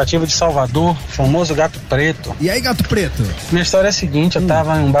aplicativo de Salvador, famoso Gato Preto. E aí, Gato Preto? Minha história é a seguinte, eu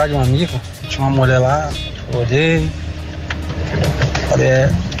tava em um bar de um amigo, tinha uma mulher lá, olhei, falei,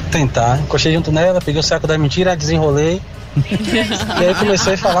 tentar. Encostei junto nela, peguei o saco da mentira, desenrolei. E aí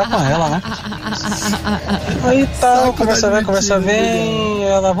comecei a falar com ela, né? Aí tal, conversa vem,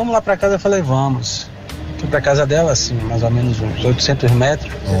 ela, vamos lá pra casa, eu falei, vamos. Fui pra casa dela, assim, mais ou menos uns 800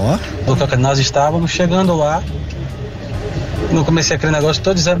 metros do local que nós estávamos. Chegando lá, não comecei aquele negócio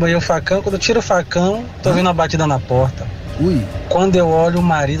todo, desabanhei o facão. Quando eu tiro o facão, tô vendo a batida na porta. Ui. Quando eu olho o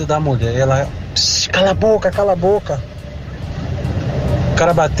marido da mulher, ela, cala a boca. O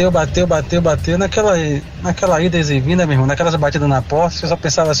cara bateu. Naquela ida e vinda, meu irmão, naquelas batidas na porta, você só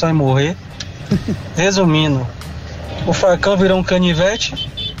pensava só em morrer. Resumindo, o facão virou um canivete.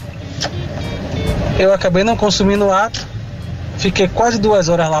 Eu acabei não consumindo o ato. Fiquei quase 2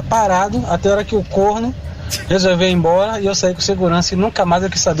 horas lá parado, até a hora que o corno resolveu ir embora e eu saí com segurança e nunca mais eu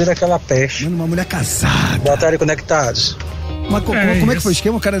quis saber daquela peste. Mano, uma mulher casada. Boa tarde, Conectados. Mas como é que foi o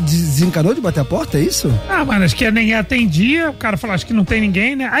esquema? O cara desencanou de bater a porta, é isso? Ah, mano, acho que nem atendia, o cara falou, acho que não tem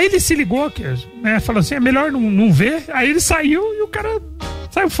ninguém, né? Aí ele se ligou, né? Falou assim, é melhor não ver. Aí ele saiu e o cara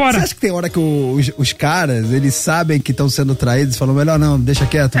saiu fora. Você acha que tem hora que os caras, eles sabem que estão sendo traídos e falam, melhor não, deixa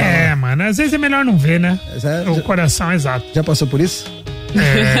quieto. Mano, às vezes é melhor não ver, né? O coração, exato. Já passou por isso?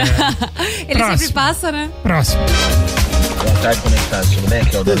 Ele sempre passa, né? Próximo. Boa tarde, Conectados, tudo bem?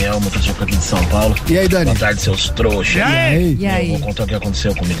 Aqui é o Daniel, motorista aqui de São Paulo. E aí, Dani? Boa tarde, seus trouxas. E aí? Eu vou contar o que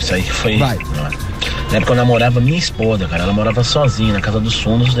aconteceu comigo. Isso aí foi... Na época eu namorava minha esposa, cara. Ela morava sozinha na casa dos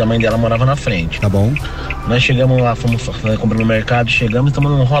fundos e a mãe dela morava na frente. Tá bom. Nós chegamos lá, fomos comprar no mercado, chegamos e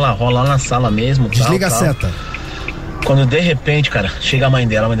estamos num rola-rola lá na sala mesmo. Desliga a seta. Quando de repente, cara, chega a mãe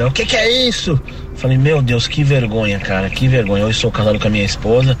dela, o que é isso? Falei, meu Deus, que vergonha, cara, que vergonha. Hoje sou casado com a minha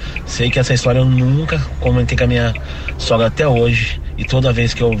esposa, sei que essa história eu nunca comentei com a minha sogra até hoje. E toda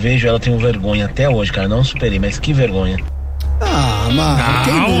vez que eu vejo ela, eu tenho vergonha até hoje, cara, não superei, mas que vergonha. Ah, mano,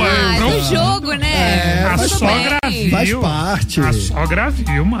 é do jogo, né? A sogra viu. Faz parte. A sogra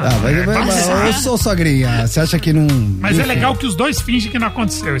viu, mano. Eu sou sogrinha, você acha que não... Mas é legal que os dois fingem que não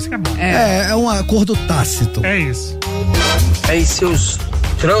aconteceu, isso que é bom. É um acordo tácito. É isso. Aí, seus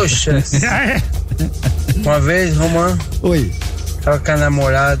trouxas. Uma vez, Romã. Oi. Tava com a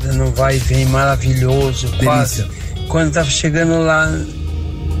namorada no vai e vem maravilhoso. Delícia. Quase. Quando tava chegando lá,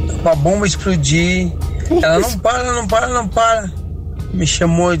 a bomba explodir. Ela não para. Me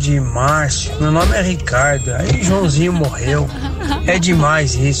chamou de Márcio. Meu nome é Ricardo. Aí Joãozinho morreu. É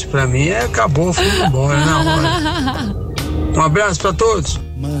demais isso pra mim. Acabou, fui embora na hora. Um abraço pra todos.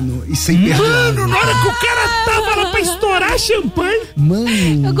 Mano, isso é imperdoável. Mano, na hora que o cara tava lá pra estourar champanhe.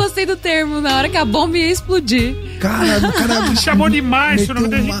 Mano. Eu gostei do termo, na hora que a bomba ia explodir. Cara, o cara chamou de Márcio, o nome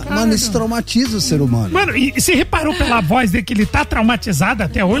dele. Mano, isso traumatiza o ser humano. Mano, e você reparou pela voz dele que ele tá traumatizado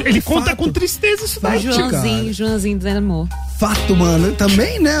até hoje? Ele conta com tristeza isso daí. Joãozinho desanimou. Fato, mano.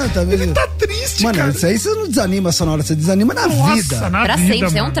 Também, né? Ele tá triste, mano, cara. Isso aí você não desanima só na hora, você desanima na vida. Pra sempre,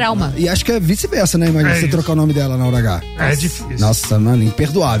 isso é um trauma. E acho que é vice-versa, né? Imagina você trocar o nome dela na hora H. É difícil. Nossa, mano,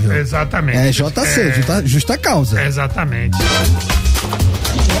 imperdoável. Exatamente. É JC, justa causa. Exatamente.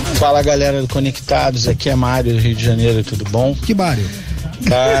 Fala, galera do Conectados, aqui é Mário do Rio de Janeiro, tudo bom? Que Mário?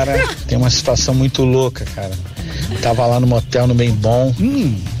 Cara, tem uma situação muito louca, cara. Tava lá no motel no Bem Bom,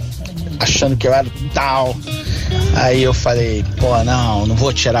 achando que eu era tal. Aí eu falei, não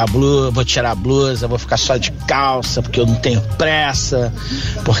vou tirar a blusa, vou ficar só de calça, porque eu não tenho pressa,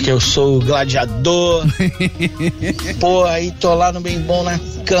 porque eu sou o gladiador. Aí tô lá no Bem Bom na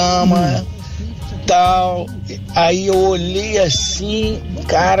cama, tal. Aí eu olhei assim,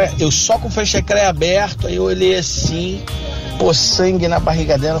 cara, eu só com o fechecré aberto, aí eu olhei assim, sangue na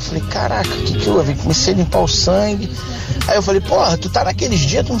barriga dela. Eu falei, caraca, o que houve? Comecei a limpar o sangue. Aí eu falei, tu tá naqueles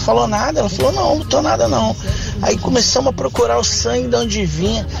dias, tu não falou nada? Ela falou, não tô nada não. Aí começamos a procurar o sangue de onde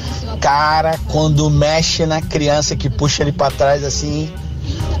vinha. Cara, quando mexe na criança que puxa ele pra trás assim,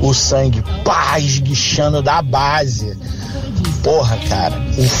 o sangue, esguichando da base. Cara,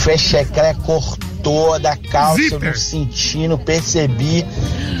 o fechecré cortou da calça, eu não senti, não percebi.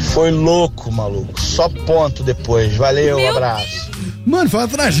 Foi louco, maluco. Só ponto depois. Valeu, abraço. Mano, foi uma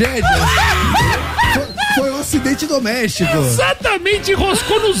tragédia. Foi acidente doméstico. Exatamente,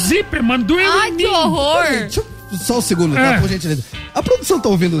 enroscou no zíper, mano. Doeu em mim. Que horror. Só um segundo, tá? Por gentileza. A produção tá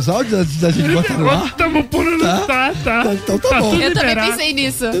ouvindo os áudios antes da gente botar no ar? Estamos pulando. Tá. Então tá bom. Eu também pensei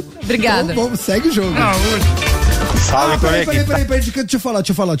nisso. Obrigada. Então, segue o jogo. Salve, peraí, deixa eu te falar.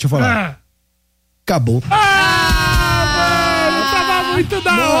 Acabou. Tava muito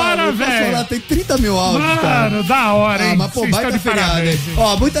da hora, velho. Tem 30 mil áudios, cara. Mano, da hora, hein? Mas pô, baita feriado, hein?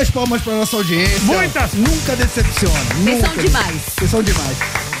 Ó, muitas palmas pra nossa audiência. Muitas. Nunca decepciona. Vocês são demais. Vocês são demais.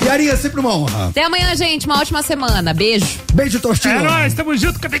 E Arinha, sempre uma honra. Até amanhã, gente. Uma ótima semana. Beijo. Beijo, Tostinho. É nóis, tamo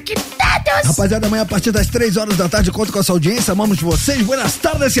junto, Conectados. Rapaziada, amanhã a partir das 3 horas da tarde, conto com a sua audiência. Amamos vocês. Buenas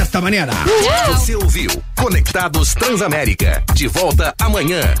tardes e hasta amanhã. Você ouviu Conectados Transamérica. De volta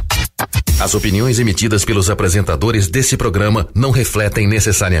amanhã. As opiniões emitidas pelos apresentadores desse programa não refletem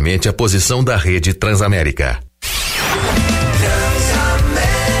necessariamente a posição da Rede Transamérica.